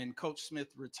when Coach Smith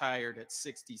retired at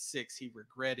 66, he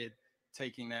regretted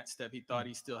taking that step. He thought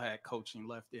he still had coaching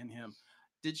left in him.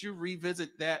 Did you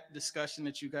revisit that discussion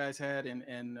that you guys had,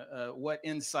 and what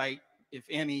insight, if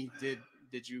any, did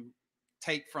you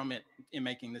take from it in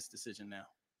making this decision now?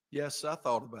 Yes, I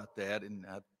thought about that, and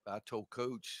I told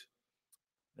Coach,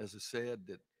 as I said,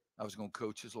 that I was going to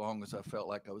coach as long as I felt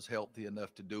like I was healthy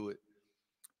enough to do it.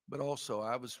 But also,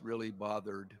 I was really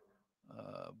bothered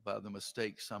by the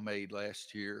mistakes I made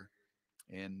last year,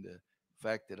 and the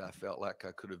fact that I felt like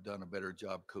I could have done a better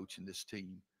job coaching this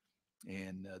team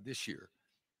and this year.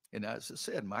 And as I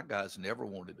said, my guys never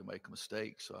wanted to make a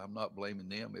mistake, so I'm not blaming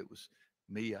them. It was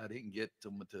me. I didn't get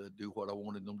them to do what I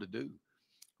wanted them to do.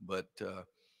 But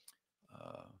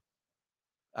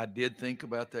I did think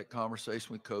about that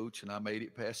conversation with Coach, and I made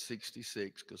it past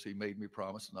 66 because he made me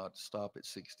promise not to stop at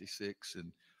 66.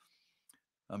 And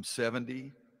I'm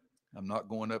 70. I'm not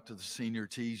going up to the senior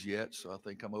tees yet, so I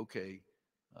think I'm okay.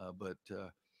 But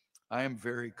I am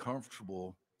very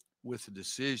comfortable with the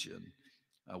decision.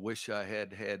 I wish I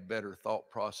had had better thought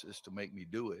process to make me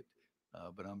do it,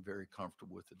 but I'm very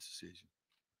comfortable with the decision.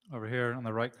 Over here on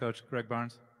the right, Coach Greg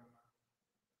Barnes.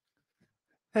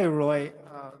 Hey, Roy,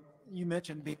 you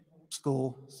mentioned being old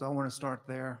school, so I want to start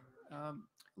there.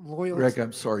 Loyalty. Greg,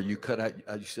 I'm sorry, you cut out,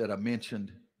 you said I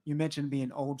mentioned. You mentioned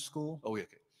being old school, Oh, yeah,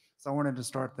 okay. so I wanted to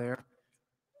start there.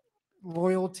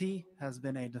 Loyalty has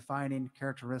been a defining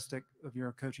characteristic of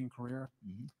your coaching career.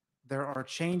 Mhm. There are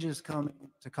changes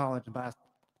coming to college basketball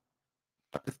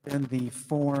in the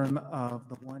form of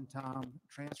the one-time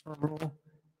transfer rule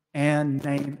and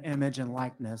name, image, and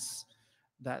likeness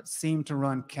that seem to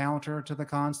run counter to the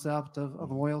concept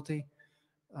of loyalty.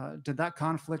 Did that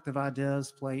conflict of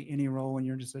ideas play any role in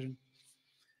your decision?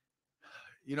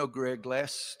 You know, Greg,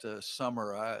 last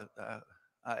summer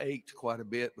I ached quite a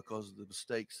bit because of the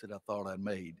mistakes that I thought I'd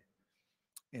made.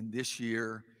 And this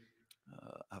year,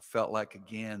 I felt like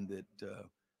again that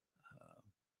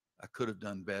I could have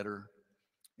done better.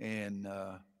 And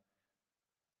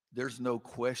there's no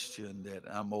question that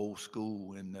I'm old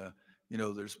school. And, you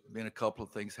know, there's been a couple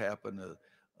of things happen,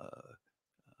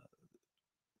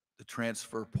 the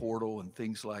transfer portal and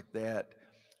things like that.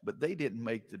 But they didn't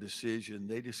make the decision.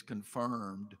 They just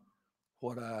confirmed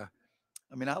what I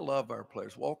mean, I love our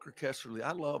players. Walker Kessler,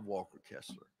 I love Walker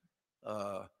Kessler.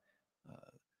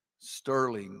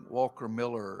 Sterling, Walker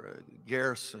Miller,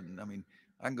 Garrison. I mean,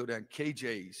 I can go down.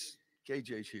 KJ's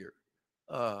here.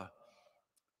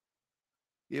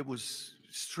 it was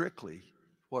strictly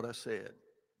what I said.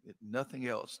 Nothing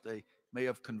else. They may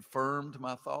have confirmed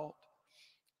my thought,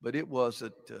 but it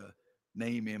wasn't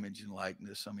name, image, and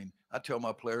likeness. I mean, I tell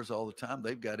my players all the time,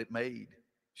 they've got it made.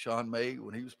 Sean May,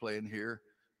 when he was playing here,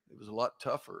 it was a lot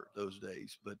tougher those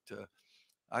days, but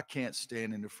I can't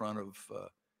stand in the front of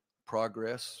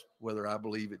progress, whether I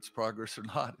believe it's progress or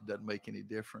not. It doesn't make any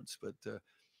difference. But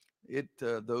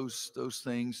those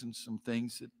things and some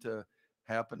things that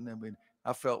happened. I mean,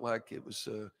 I felt like it was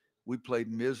we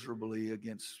played miserably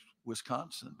against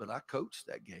Wisconsin, but I coached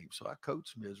that game, so I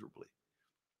coached miserably.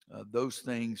 Those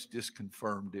things just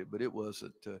confirmed it, but it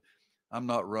wasn't. I'm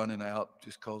not running out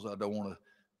just because I don't want to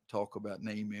talk about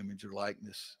name, image, or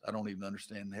likeness. I don't even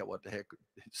understand what the heck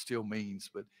it still means,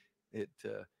 but it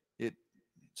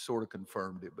sort of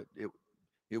confirmed it. But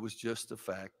it was just the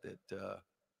fact that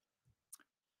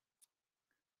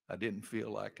I didn't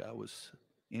feel like I was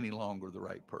any longer the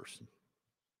right person.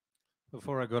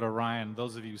 Before I go to Ryan,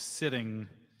 those of you sitting,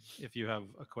 if you have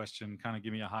a question, kind of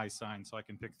give me a high sign so I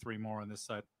can pick 3 more on this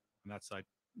side and that side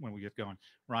when we get going.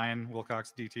 Ryan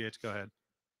Wilcox, DTH, go ahead.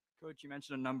 Coach, you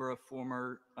mentioned a number of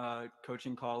former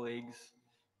coaching colleagues.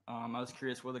 I was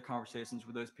curious what the conversations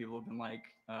with those people have been like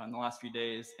in the last few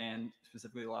days and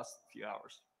specifically the last few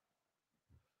hours.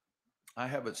 I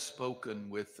haven't spoken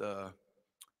with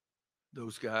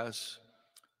those guys.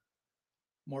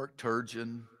 Mark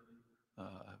Turgeon,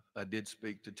 I did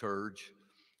speak to Turge.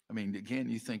 I mean, again,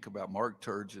 you think about Mark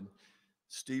Turgeon,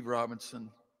 Steve Robinson,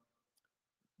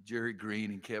 Jerry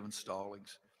Green, and Kevin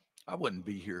Stallings. I wouldn't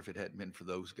be here if it hadn't been for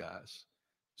those guys.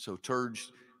 So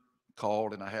Turge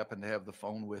called, and I happened to have the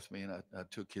phone with me, and I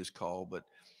took his call. But,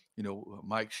 you know,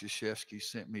 Mike Krzyzewski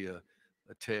sent me a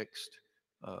text.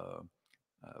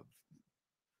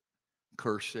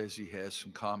 Kirsch says he has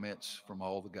some comments from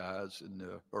all the guys, and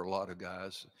or a lot of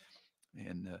guys.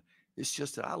 And it's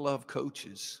just that I love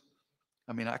coaches.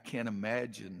 I mean, I can't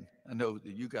imagine. I know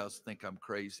that you guys think I'm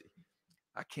crazy.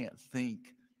 I can't think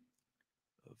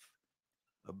of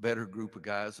a better group of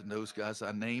guys than those guys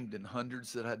I named and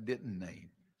hundreds that I didn't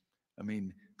name. I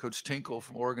mean, Coach Tinkle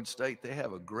from Oregon State, they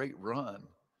have a great run.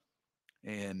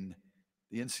 And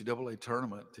the NCAA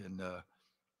tournament, and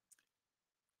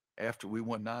after we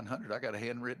won 900, I got a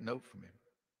handwritten note from him.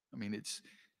 I mean,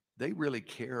 they really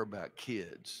care about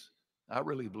kids. I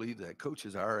really believe that.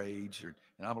 Coaches our age,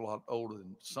 and I'm a lot older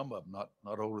than some of them,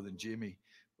 not older than Jimmy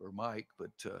or Mike,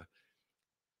 but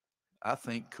I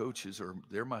think coaches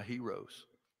they're my heroes.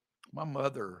 My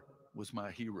mother was my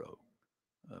hero,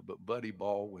 but Buddy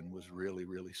Baldwin was really,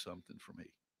 really something for me.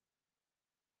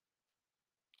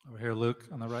 Over here, Luke,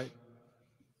 on the right.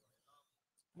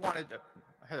 I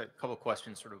had a couple of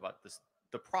questions sort of about this,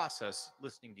 the process,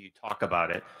 listening to you talk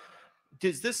about it.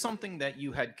 Is this something that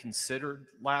you had considered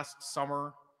last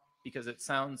summer? Because it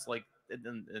sounds like,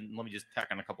 and let me just tack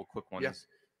on a couple quick ones.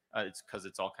 Yeah. It's because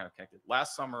it's all kind of connected.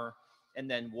 Last summer, and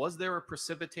then was there a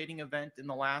precipitating event in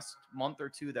the last month or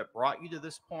two that brought you to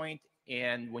this point?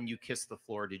 And when you kissed the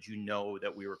floor, did you know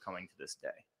that we were coming to this day?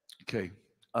 Okay.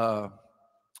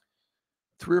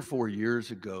 3 or 4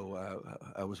 years ago,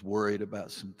 I was worried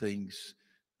about some things.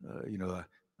 You know, I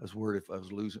was worried if I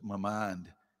was losing my mind,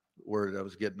 worried I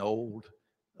was getting old.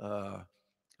 I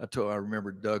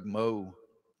remember Doug Moe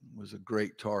was a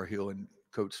great Tar Heel, and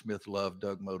Coach Smith loved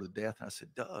Doug Moe to death. And I said,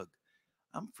 Doug,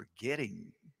 I'm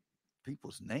forgetting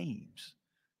people's names.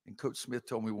 And Coach Smith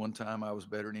told me one time I was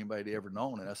better than anybody ever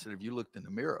known. And I said, have you looked in the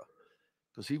mirror?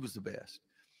 Because he was the best.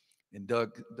 And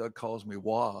Doug calls me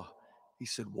Wah. He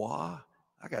said, Wah,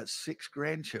 I got 6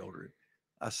 grandchildren.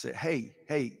 I said, hey,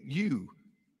 you,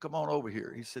 come on over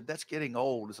here. He said, that's getting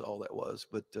old is all that was.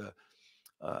 But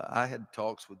I had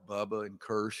talks with Bubba and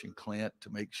Kirsch and Clint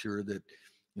to make sure that,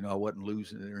 you know, I wasn't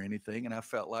losing it or anything. And I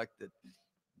felt like that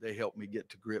they helped me get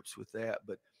to grips with that.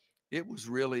 But it was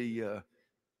really, you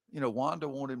know, Wanda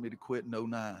wanted me to quit in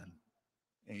 09.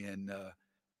 And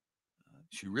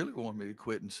she really wanted me to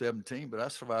quit in 17, but I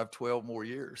survived 12 more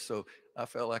years. So I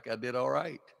felt like I did all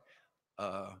right.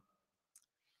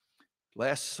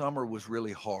 Last summer was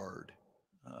really hard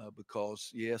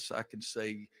because, yes, I can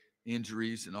say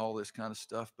injuries and all this kind of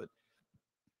stuff, but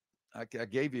I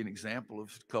gave you an example of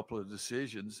a couple of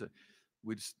decisions.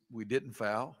 We didn't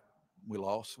foul, we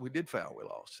lost. We did foul, we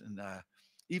lost. And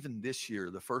even this year,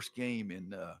 the first game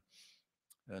in,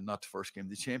 not the first game,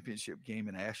 the championship game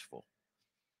in Asheville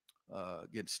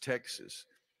against Texas,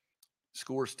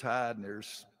 scores tied and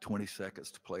there's 20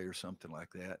 seconds to play or something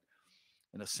like that.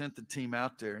 And I sent the team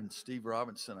out there, and Steve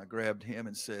Robinson, I grabbed him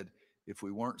and said, if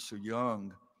we weren't so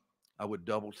young, I would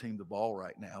double team the ball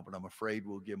right now, but I'm afraid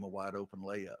we'll give him a wide open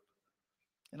layup.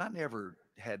 And I never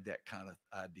had that kind of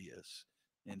ideas.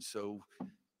 And so,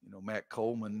 Matt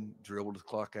Coleman dribbled the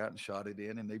clock out and shot it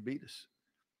in, and they beat us.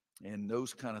 And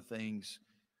those kind of things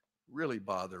really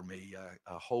bother me.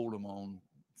 I hold them on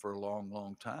for a long,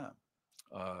 long time.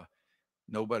 Uh,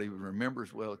 Nobody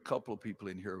remembers. Well, a couple of people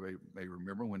in here may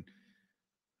remember when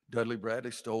Dudley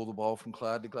Bradley stole the ball from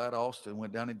Clyde to Glad Austin,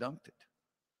 went down and dunked it.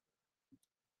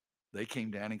 They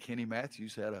came down, and Kenny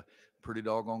Matthews had a pretty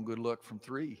doggone good look from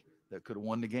three that could have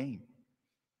won the game.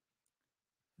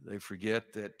 They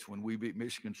forget that when we beat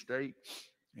Michigan State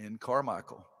in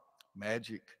Carmichael,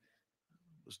 Magic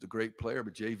was the great player,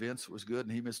 but Jay Vince was good,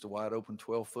 and he missed a wide open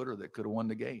 12-footer that could have won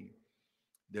the game.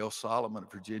 Dale Solomon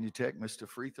at Virginia Tech missed a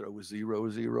free throw with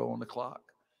 0-0 on the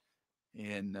clock.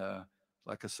 And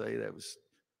like I say, that was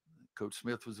Coach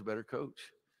Smith was a better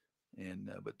coach. And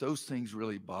but those things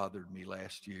really bothered me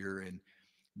last year. And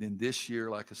then this year,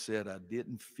 like I said, I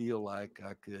didn't feel like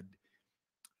I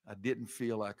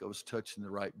was touching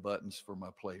the right buttons for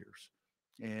my players.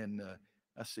 And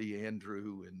I see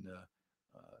Andrew and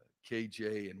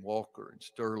KJ and Walker and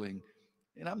Sterling,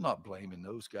 and I'm not blaming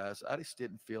those guys. I just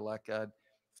didn't feel like I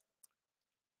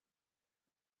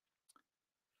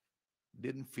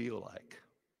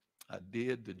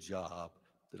did the job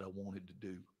that I wanted to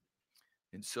do.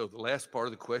 And so the last part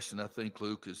of the question, I think,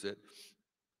 Luke, is that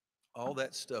all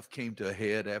that stuff came to a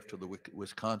head after the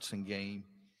Wisconsin game.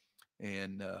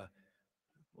 And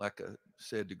like I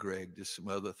said to Greg, just some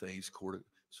other things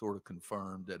sort of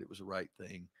confirmed that it was the right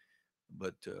thing.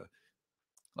 But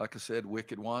like I said,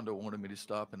 Wicked Wanda wanted me to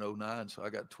stop in 09, so I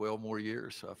got 12 more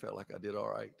years. So I felt like I did all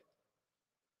right.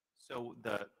 So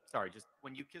just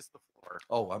when you kissed the floor.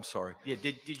 Oh, I'm sorry. Yeah,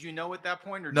 did you know at that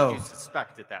point, or No. did you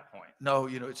suspect at that point? No,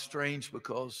 it's strange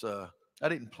because I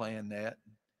didn't plan that.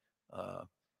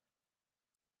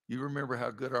 You remember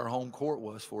how good our home court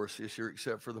was for us this year,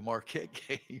 except for the Marquette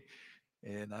game.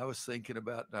 And I was thinking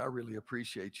about, I really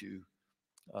appreciate you.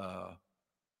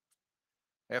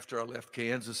 After I left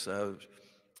Kansas, I was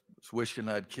wishing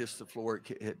I'd kissed the floor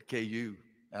at KU,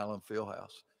 Allen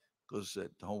Fieldhouse, because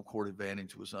that home court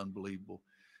advantage was unbelievable.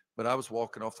 But I was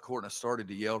walking off the court and I started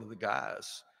to yell to the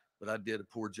guys, but I did a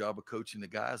poor job of coaching the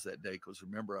guys that day because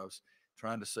remember, I was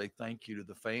trying to say thank you to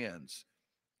the fans.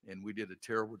 And we did a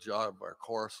terrible job of our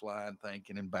chorus line,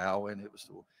 thanking and bowing. It was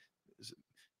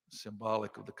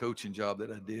symbolic of the coaching job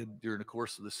that I did during the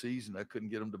course of the season. I couldn't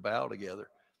get them to bow together,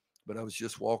 but I was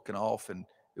just walking off, and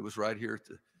it was right here at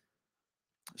the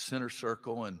center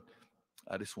circle, and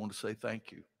I just wanted to say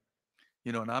thank you.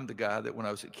 And I'm the guy that when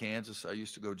I was at Kansas, I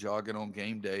used to go jogging on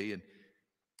game day and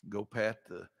go pat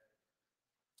the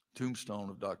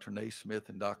tombstone of Dr. Naismith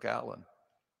and Doc Allen.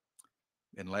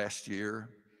 And last year,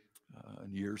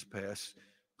 in years past,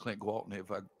 Clint Gwaltney,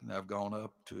 I've gone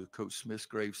up to Coach Smith's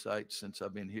gravesite since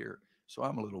I've been here. So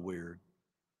I'm a little weird.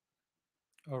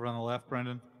 Over on the left,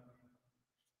 Brendan.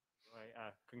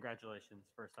 Congratulations,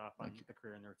 first off, on the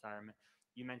career and the retirement.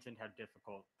 You mentioned how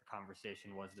difficult the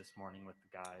conversation was this morning with the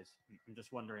guys. I'm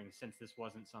just wondering, since this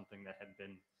wasn't something that had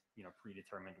been,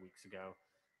 predetermined weeks ago,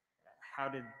 how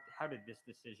did this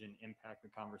decision impact the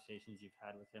conversations you've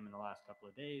had with him in the last couple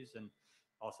of days? And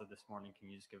also this morning, can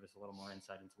you just give us a little more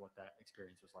insight into what that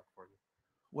experience was like for you?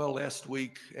 Well, last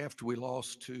week, after we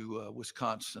lost to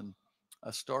Wisconsin,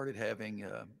 I started having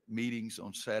meetings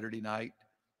on Saturday night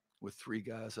with three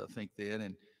guys, I think then,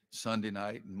 and Sunday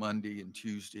night and Monday and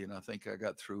Tuesday. And I think I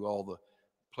got through all the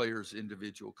players'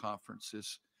 individual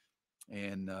conferences.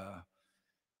 And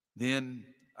then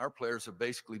our players have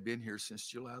basically been here since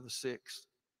July the 6th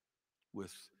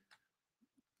with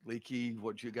Leaky.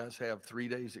 What you guys have 3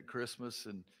 days at Christmas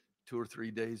and 2 or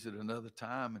 3 days at another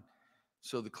time. And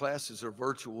so the classes are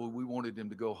virtual. We wanted them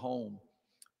to go home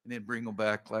and then bring them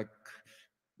back like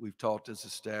we've talked as a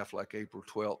staff, like April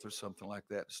 12th or something like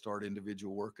that, to start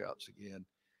individual workouts again.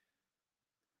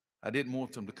 I didn't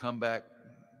want them to come back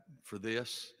for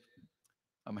this.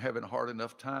 I'm having a hard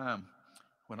enough time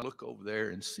when I look over there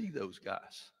and see those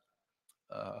guys.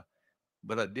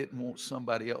 But I didn't want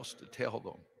somebody else to tell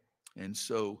them. And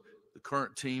so the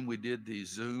current team, we did the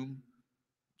Zoom,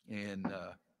 and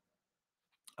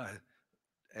I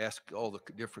asked all the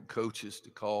different coaches to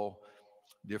call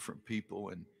different people,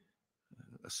 and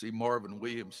I see Marvin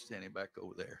Williams standing back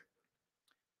over there.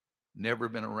 Never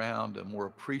been around a more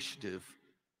appreciative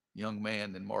young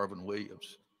man than Marvin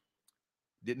Williams.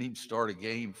 Didn't even start a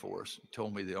game for us. He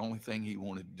told me the only thing he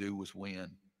wanted to do was win.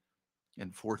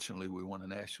 And fortunately, we won a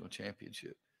national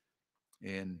championship.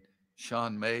 And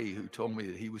Sean May, who told me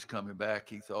that he was coming back,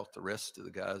 he thought the rest of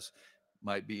the guys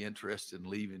might be interested in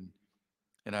leaving.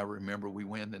 And I remember we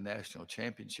won the national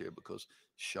championship because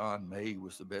Sean May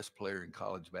was the best player in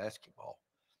college basketball.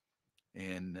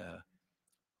 And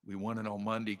We won it on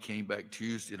Monday, came back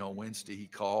Tuesday, and on Wednesday he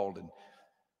called and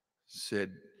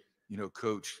said, you know,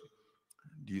 Coach,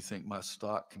 do you think my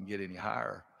stock can get any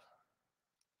higher?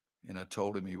 And I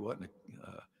told him he wasn't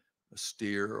a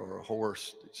steer or a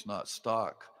horse. It's not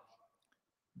stock.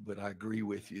 But I agree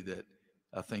with you that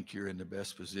I think you're in the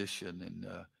best position. And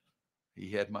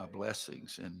he had my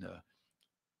blessings. And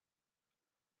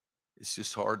it's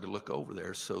just hard to look over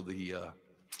there. So the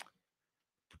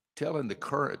telling the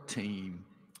current team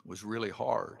was really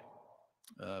hard.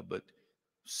 But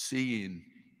seeing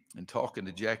and talking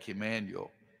to Jackie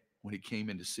Emanuel when he came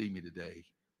in to see me today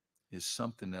is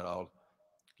something that I'll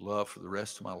love for the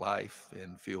rest of my life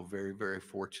and feel very, very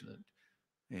fortunate.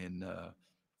 And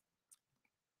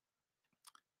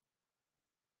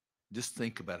just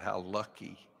think about how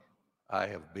lucky I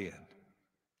have been.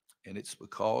 And it's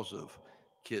because of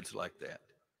kids like that.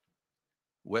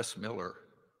 Wes Miller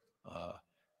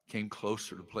came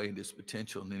closer to playing his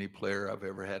potential than any player I've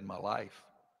ever had in my life.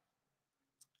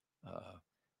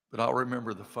 But I'll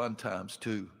remember the fun times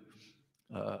too.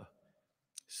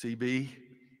 CB,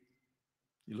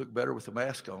 you look better with the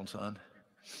mask on, son.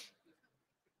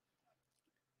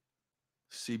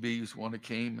 CB was one that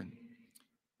came and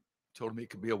told me it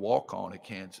could be a walk-on at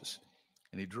Kansas.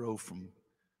 And he drove from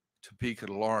Topeka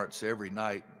to Lawrence every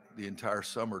night the entire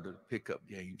summer to pick up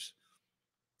games.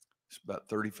 It's about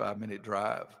a 35-minute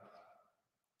drive.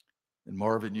 And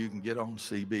Marvin, you can get on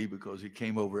CB because he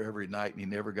came over every night and he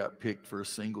never got picked for a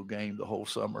single game the whole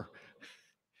summer.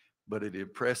 But it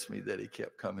impressed me that he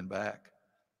kept coming back.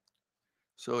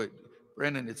 So,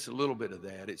 Brandon, it's a little bit of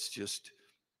that. It's just,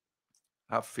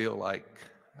 I feel like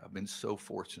I've been so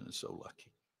fortunate and so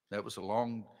lucky. That was a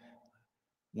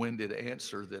long-winded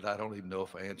answer that I don't even know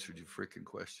if I answered your freaking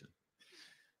question.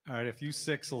 All right, if you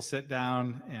six will sit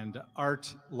down, and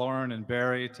Art, Lauren, and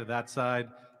Barry to that side.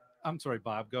 I'm sorry,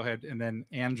 Bob, go ahead. And then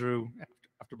Andrew,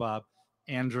 after Bob,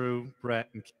 Andrew, Brett,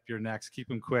 and keep your next. Keep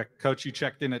them quick. Coach, you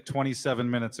checked in at 27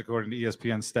 minutes according to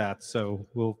ESPN stats, so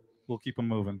we'll keep them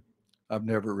moving. I've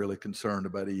never really concerned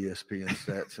about ESPN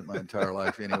stats in my entire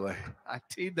life anyway. I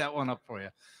teed that one up for you.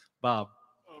 Bob.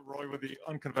 Roy, with the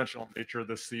unconventional nature of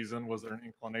this season, was there an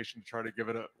inclination to try to give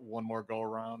it one more go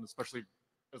around, especially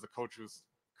as a coach who's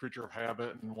a creature of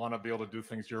habit and want to be able to do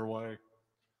things your way?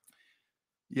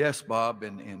 Yes, Bob,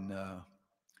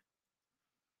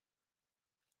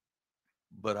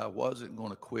 but I wasn't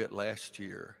going to quit last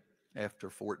year after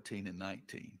 14 and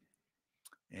 19.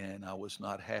 And I was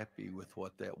not happy with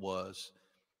what that was.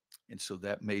 And so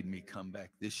that made me come back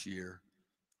this year.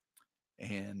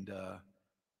 And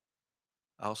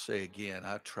I'll say again,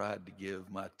 I tried to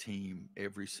give my team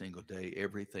every single day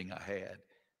everything I had,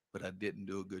 but I didn't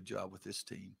do a good job with this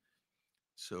team.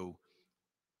 So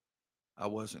I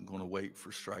wasn't going to wait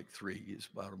for strike three is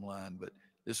bottom line, but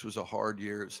this was a hard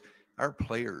year. Our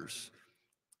players,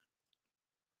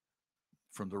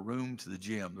 from the room to the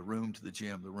gym, the room to the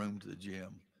gym, the room to the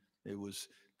gym, they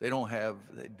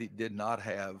did not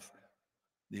have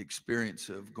the experience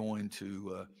of going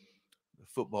to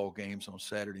football games on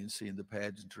Saturday and seeing the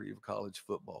pageantry of college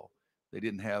football. They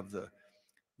didn't have the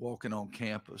walking on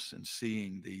campus and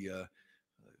seeing the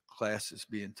classes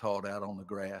being taught out on the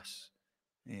grass.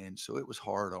 And so it was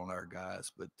hard on our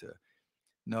guys, but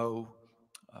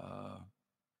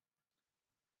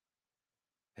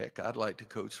heck, I'd like to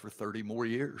coach for 30 more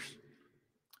years,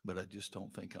 but I just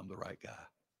don't think I'm the right guy.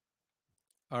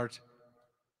 Art.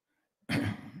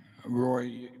 Roy,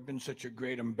 you've been such a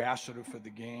great ambassador for the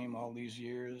game all these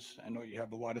years. I know you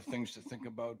have a lot of things to think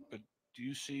about, but do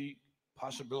you see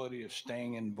possibility of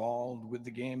staying involved with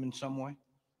the game in some way?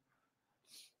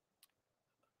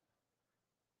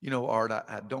 You know, Art,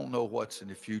 I don't know what's in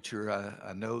the future.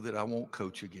 I know that I won't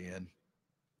coach again.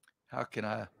 How can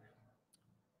I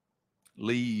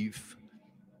leave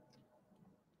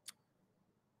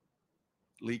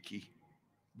Leaky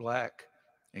Black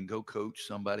and go coach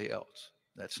somebody else?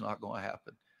 That's not going to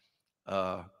happen.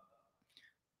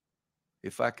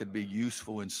 If I could be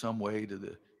useful in some way to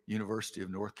the University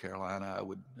of North Carolina,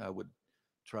 I would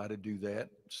try to do that,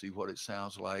 see what it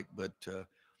sounds like, but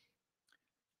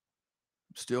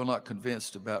still not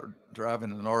convinced about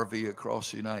driving an RV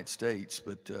across the United States,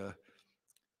 but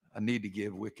I need to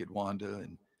give Wicked Wanda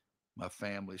and my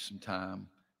family some time.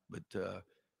 But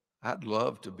I'd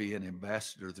love to be an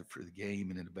ambassador for the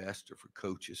game and an ambassador for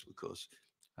coaches, because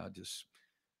I just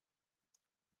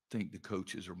think the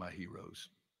coaches are my heroes.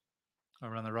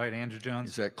 Over on the right, Andrew Jones.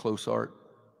 Is that close, Art?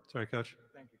 Sorry, Coach.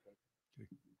 Thank you, Coach.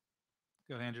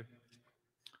 Go ahead, Andrew.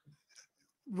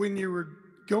 When you were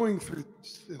going through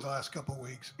the last couple of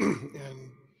weeks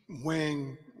and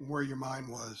weighing where your mind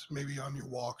was, maybe on your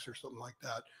walks or something like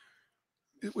that,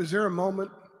 Was there a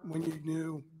moment when you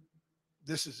knew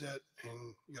this is it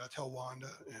and you got to tell Wanda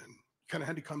and kind of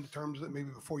had to come to terms with it maybe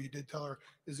before you did tell her?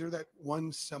 Is there that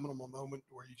one seminal moment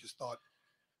where you just thought,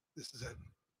 this is it?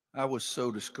 I was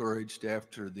so discouraged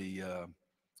after the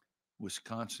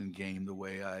Wisconsin game, the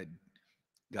way I'd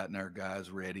gotten our guys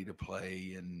ready to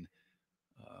play. And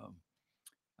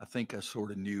I think I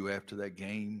sort of knew after that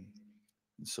game.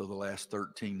 And so the last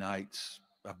 13 nights,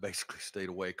 I basically stayed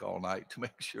awake all night to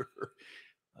make sure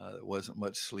there wasn't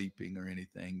much sleeping or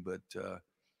anything. But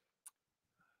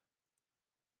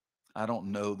I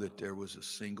don't know that there was a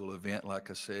single event. Like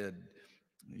I said,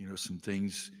 some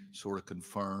things sort of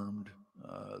confirmed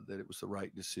that it was the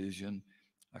right decision.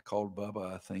 I called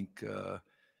Bubba, I think,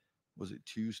 was it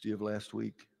Tuesday of last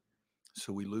week?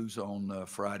 So we lose on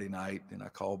Friday night, and I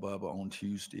called Bubba on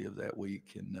Tuesday of that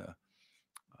week. And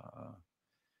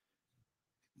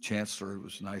Chancellor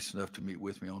was nice enough to meet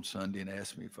with me on Sunday and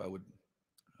asked me if I would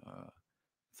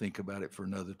think about it for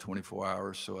another 24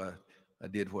 hours. So I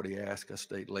did what he asked. I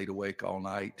stayed late awake all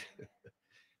night.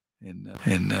 and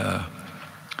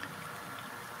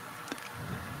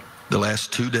the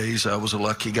last 2 days, I was a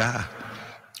lucky guy.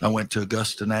 I went to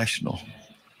Augusta National,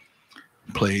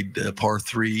 played par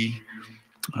 3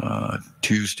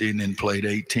 Tuesday, and then played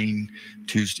 18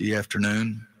 Tuesday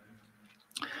afternoon.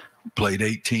 Played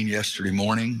 18 yesterday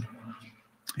morning,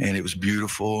 and it was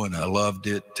beautiful, and I loved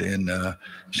it, and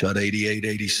shot 88,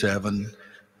 87.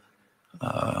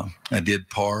 I did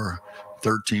par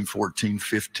 13, 14,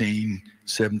 15,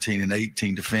 17, and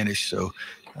 18 to finish, so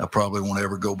I probably won't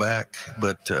ever go back.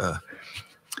 But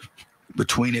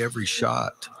between every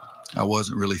shot, I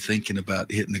wasn't really thinking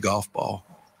about hitting the golf ball.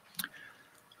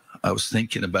 I was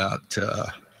thinking about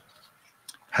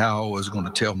how I was going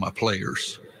to tell my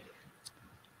players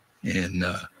and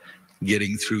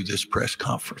getting through this press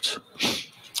conference.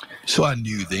 So I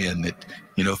knew then that,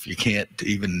 if you can't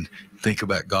even think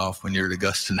about golf when you're at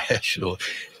Augusta National,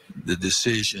 the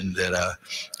decision that I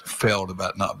felt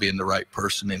about not being the right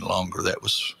person any longer, that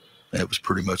was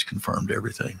pretty much confirmed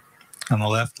everything. On the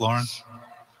left, Lauren.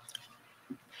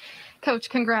 Coach,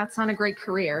 congrats on a great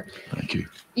career. Thank you.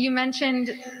 You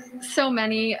mentioned so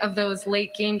many of those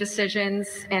late game decisions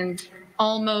and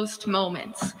almost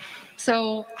moments.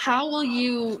 So how will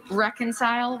you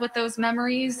reconcile with those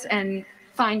memories and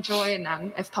find joy in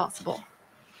them if possible?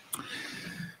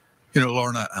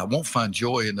 Lauren, I won't find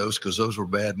joy in those because those were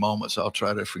bad moments. I'll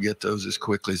try to forget those as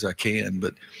quickly as I can.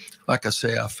 But like I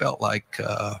say, I felt like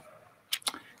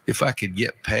if I could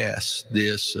get past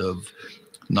this of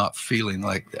not feeling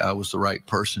like I was the right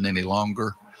person any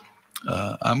longer,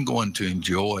 I'm going to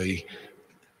enjoy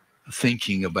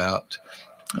thinking about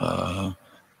the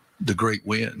great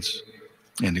wins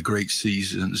and the great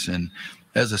seasons. And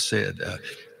as I said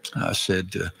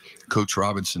to Coach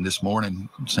Robinson this morning,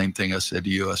 same thing I said to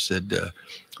you. I said,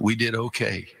 we did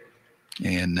okay.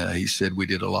 And he said we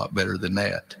did a lot better than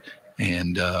that.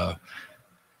 And I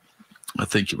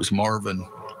think it was Marvin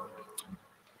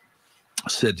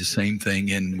said the same thing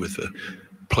in with the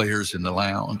players in the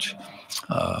lounge.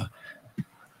 I'm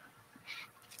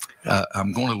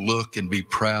going to look and be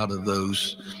proud of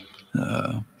those,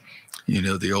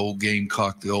 the old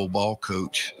Gamecock, the old ball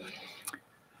coach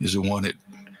is the one that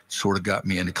sort of got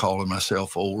me into calling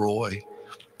myself Old Roy.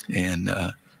 And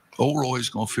Old Roy's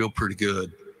going to feel pretty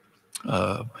good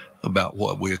about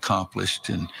what we accomplished.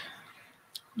 And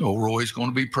Old Roy's going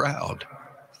to be proud.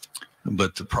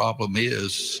 But the problem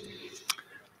is,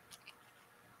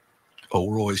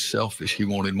 Old Roy's selfish. He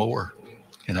wanted more.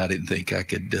 And I didn't think I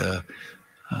could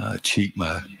cheat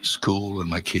my school and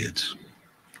my kids.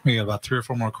 We got about 3 or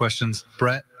 4 more questions.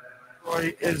 Brett?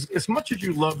 Roy, as much as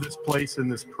you love this place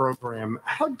and this program,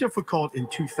 how difficult in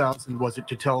 2000 was it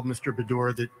to tell Mr.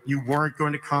 Baddour that you weren't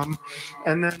going to come?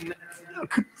 And then a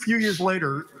few years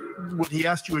later, when he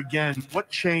asked you again,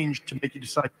 what changed to make you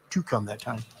decide to come that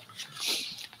time?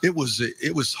 It was hard.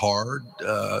 It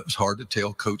was hard to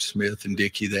tell Coach Smith and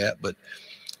Dickie that, but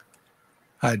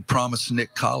I had promised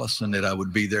Nick Collison that I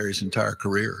would be there his entire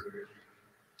career.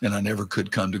 And I never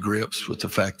could come to grips with the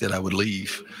fact that I would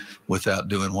leave without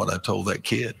doing what I told that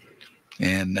kid.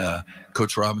 And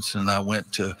Coach Robinson and I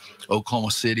went to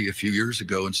Oklahoma City a few years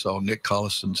ago and saw Nick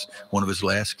Collison's one of his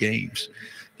last games.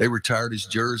 They retired his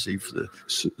jersey for the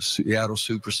Seattle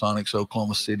Supersonics,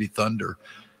 Oklahoma City Thunder.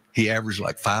 He averaged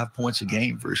like 5 points a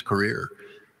game for his career.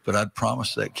 But I'd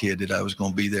promised that kid that I was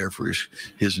going to be there for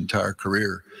his entire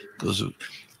career, because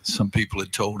some people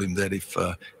had told him that if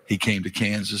he came to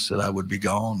Kansas that I would be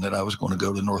gone, that I was going to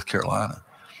go to North Carolina.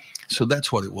 So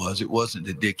that's what it was. It wasn't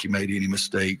that Dickie made any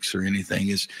mistakes or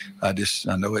anything. I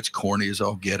know it's corny as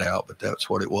all get out, but that's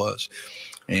what it was.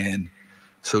 And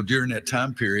So during that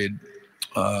time period,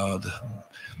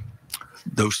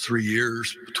 those 3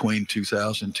 years between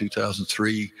 2000 and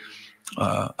 2003,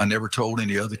 I never told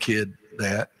any other kid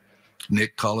that.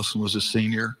 Nick Collison was a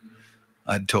senior.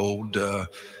 I'd told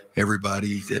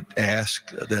everybody that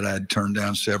asked that I'd turned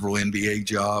down several NBA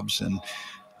jobs, and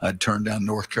I'd turned down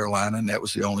North Carolina, and that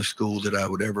was the only school that I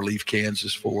would ever leave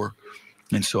Kansas for.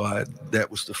 And so that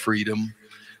was the freedom.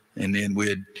 And then we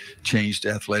had changed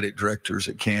athletic directors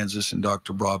at Kansas, and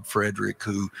Dr. Bob Frederick,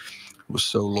 who was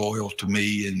so loyal to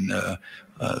me, and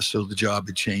so the job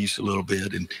had changed a little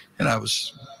bit, and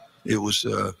it was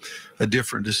a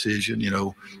different decision. You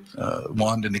know,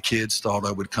 Wanda and the kids thought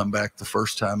I would come back the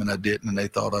first time, and I didn't, and they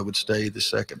thought I would stay the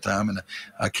second time, and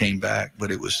I came back.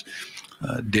 But it was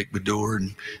Dick Bedour,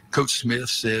 and Coach Smith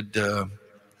said,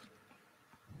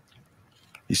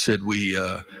 he said, we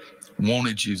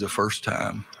wanted you the first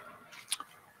time,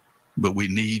 but we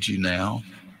need you now.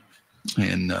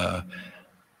 And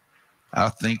I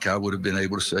think I would have been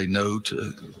able to say no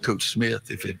to Coach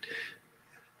Smith if it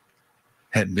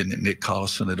hadn't been that Nick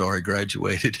Collison had already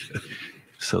graduated.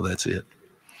 So that's it.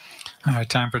 All right,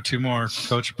 time for two more.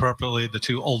 Coach, appropriately, the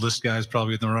two oldest guys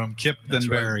probably in the room, Kip That's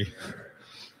and right. Barry.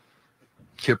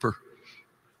 Kipper.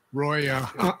 Roy,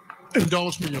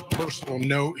 indulge me a personal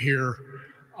note here.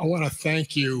 I want to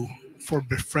thank you for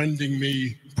befriending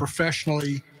me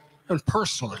professionally and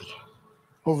personally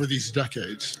over these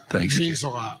decades. Thanks, It means a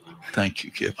lot. Thank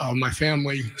you, Kip. My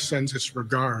family sends its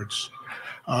regards.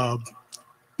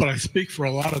 But I speak for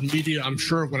a lot of media, I'm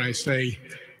sure, when I say,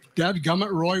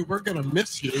 Dadgummit, Roy, we're going to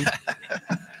miss you.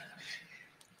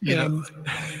 And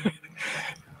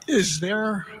is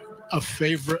there a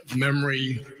favorite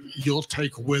memory you'll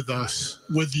take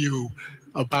with you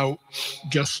about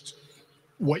just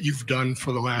what you've done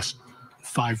for the last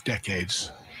 5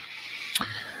 decades?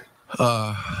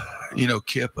 You know,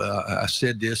 Kip, I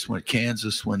said this when at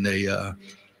Kansas, when there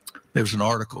was an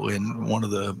article in one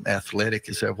of the Athletic,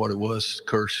 is that what it was,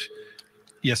 Kirsch?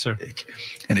 Yes, sir.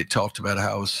 And it talked about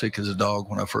how I was sick as a dog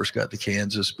when I first got to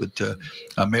Kansas. But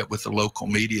I met with the local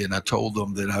media, and I told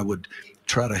them that I would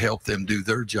try to help them do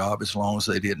their job as long as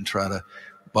they didn't try to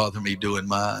bother me doing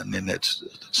mine. And that's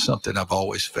something I've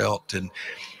always felt. And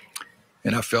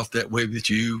I felt that way with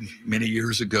you many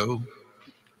years ago,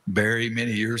 Barry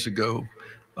many years ago.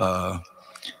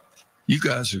 You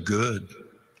guys are good.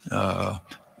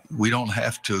 We don't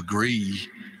have to agree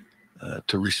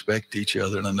to respect each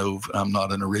other. And I know I'm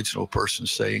not an original person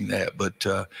saying that, but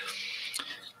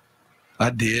I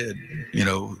did, you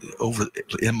know,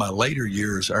 in my later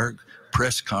years, our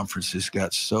press conferences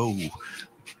got so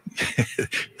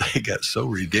they got so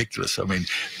ridiculous. I mean,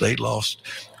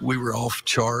 we were off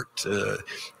chart.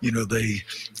 You know, they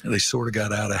sort of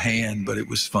got out of hand, but it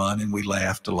was fun and we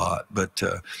laughed a lot. But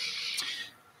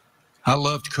I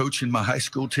loved coaching my high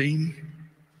school team.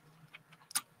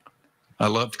 I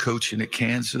loved coaching at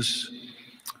Kansas.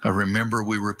 I remember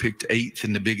we were picked 8th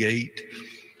in the Big 8,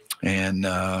 and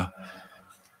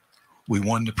we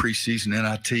won the preseason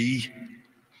NIT.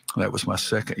 That was my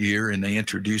second year, and they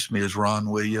introduced me as Ron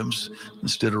Williams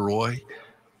instead of Roy.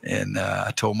 And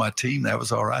I told my team that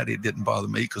was all right. It didn't bother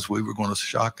me because we were going to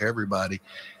shock everybody.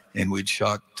 And we'd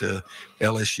shocked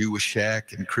LSU with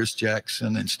Shaq and Chris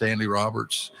Jackson and Stanley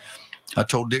Roberts. I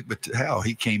told Dick Vitale,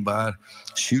 he came by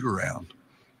shoot around.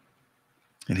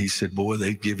 And he said, boy,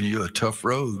 they've given you a tough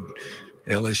road,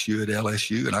 LSU at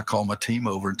LSU. And I called my team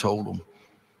over and told them,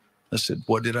 I said,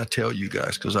 what did I tell you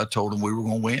guys? Because I told them we were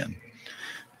going to win.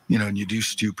 You know, and you do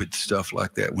stupid stuff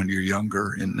like that when you're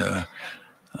younger. And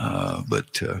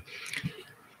but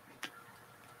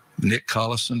Nick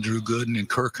Collison, Drew Gooden, and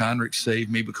Kirk Heinrich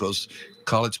saved me because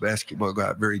college basketball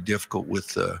got very difficult with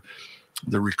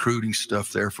the recruiting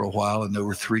stuff there for a while. And there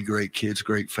were 3 great kids,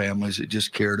 great families that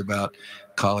just cared about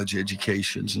college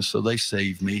educations. And so they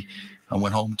saved me. I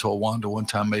went home and told Wanda one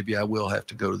time, maybe I will have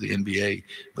to go to the NBA,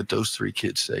 but those 3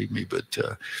 kids saved me. But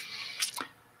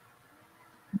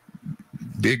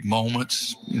big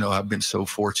moments, you know, I've been so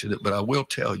fortunate, but I will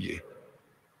tell you,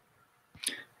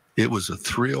 it was a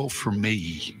thrill for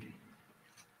me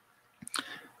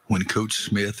when Coach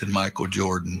Smith and Michael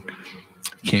Jordan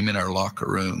came in our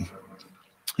locker room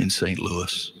in St.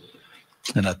 Louis.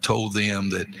 And I told them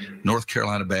that North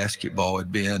Carolina basketball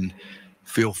had been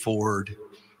Phil Ford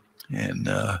and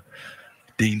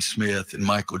Dean Smith and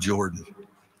Michael Jordan.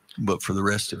 But for the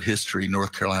rest of history,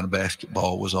 North Carolina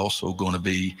basketball was also going to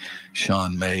be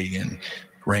Sean May and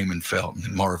Raymond Felton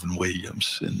and Marvin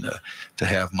Williams, and to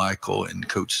have Michael and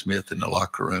Coach Smith in the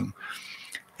locker room.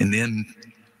 And then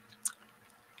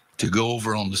to go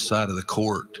over on the side of the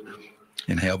court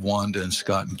and have Wanda and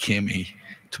Scott and Kimmy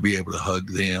to be able to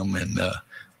hug them. And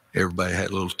everybody had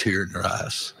a little tear in their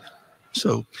eyes.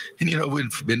 So, and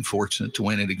we've been fortunate to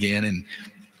win it again in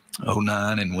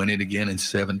 09 and win it again in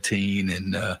 17.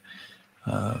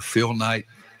 And Phil Knight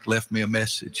left me a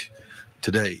message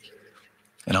today.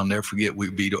 And I'll never forget, we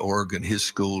beat Oregon, his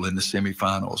school, in the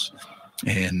semifinals.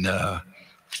 And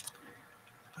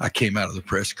I came out of the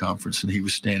press conference and he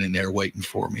was standing there waiting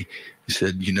for me. He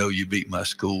said, you beat my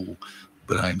school,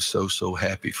 but I'm so, so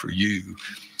happy for you.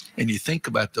 And you think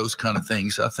about those kind of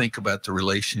things. I think about the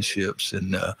relationships.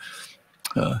 And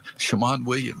Shammond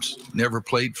Williams never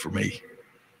played for me,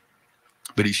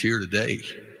 but he's here today.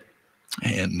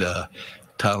 And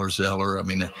Tyler Zeller,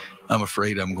 I'm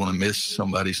afraid I'm going to miss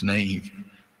somebody's name.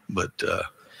 But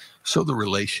so the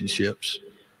relationships,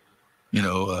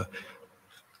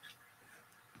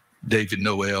 David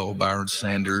Noel, Byron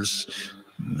Sanders,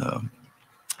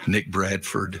 Nick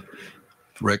Bradford,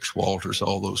 Rex Walters,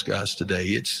 all those guys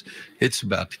today. It's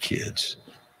about the kids.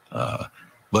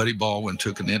 Buddy Baldwin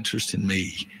took an interest in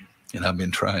me, and I've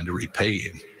been trying to repay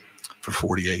him for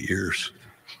 48 years.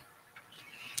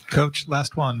 Coach,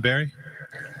 last one, Barry.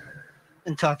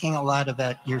 Been talking a lot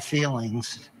about your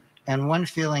feelings, and one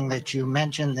feeling that you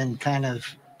mentioned and kind of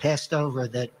passed over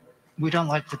that we don't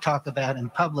like to talk about in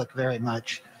public very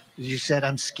much is you said,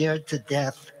 I'm scared to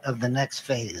death of the next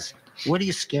phase. What are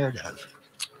you scared of?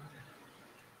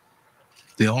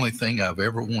 The only thing I've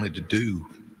ever wanted to do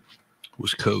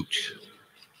was coach.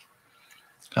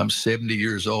 I'm 70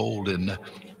 years old, and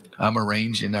I'm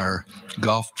arranging our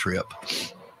golf trip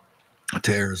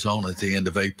to Arizona at the end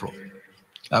of April.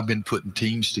 I've been putting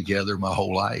teams together my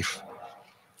whole life.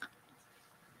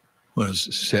 When I was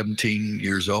 17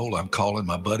 years old, I'm calling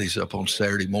my buddies up on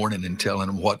Saturday morning and telling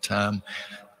them what time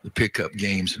the pickup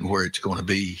games and where it's going to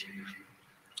be.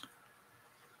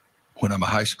 When I'm a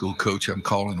high school coach, I'm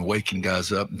calling and waking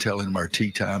guys up and telling them our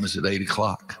tee time is at 8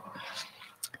 o'clock.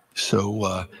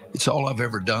 So it's all I've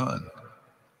ever done.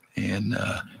 And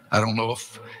I don't know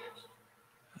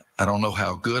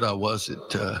how good I was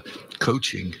at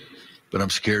coaching, but I'm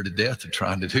scared to death of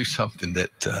trying to do something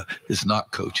that is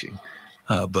not coaching.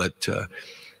 But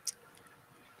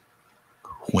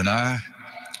when I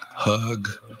hug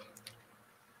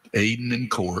Aiden and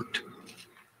Court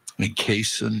and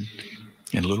Kaysen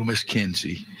and little Miss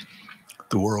Kinsey,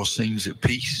 the world seems at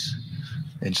peace.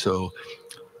 And so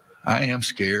I am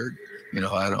scared.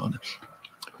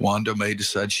 Wanda may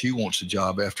decide she wants a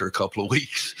job after a couple of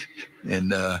weeks.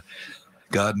 And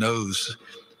God knows,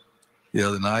 the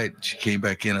other night she came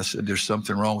back in, I said, there's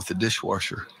something wrong with the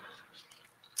dishwasher.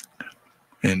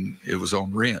 And it was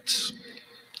on rinse.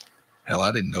 Hell,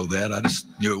 I didn't know that. I just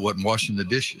knew it wasn't washing the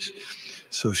dishes.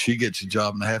 So if she gets a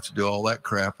job and I have to do all that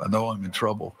crap, I know I'm in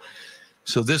trouble.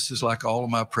 So this is like all of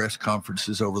my press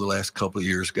conferences over the last couple of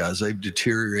years, guys. They've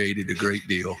deteriorated a great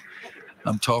deal.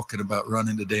 I'm talking about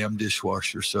running the damn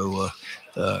dishwasher. So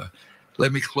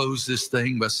let me close this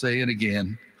thing by saying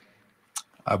again,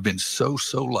 I've been so,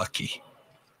 so lucky.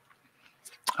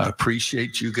 I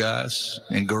appreciate you guys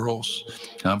and girls.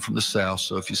 I'm from the South,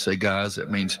 so if you say guys,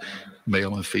 that means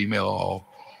male and female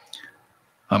all.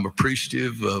 I'm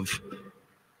appreciative of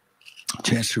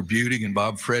Chancellor Budig and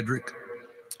Bob Frederick,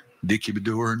 Dickie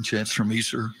Bedour and Chancellor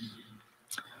Meeser,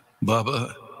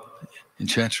 Bubba and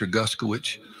Chancellor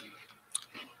Guskowicz.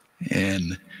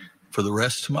 And for the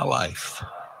rest of my life,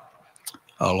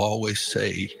 I'll always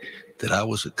say that I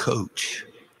was a coach.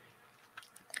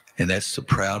 And that's the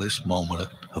proudest moment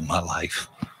of my life.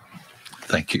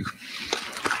 Thank you.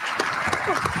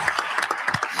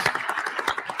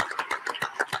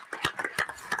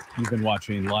 You've been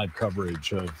watching live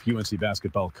coverage of UNC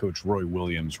basketball coach Roy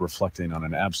Williams reflecting on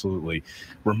an absolutely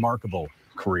remarkable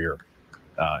career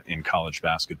in college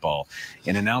basketball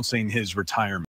and announcing his retirement.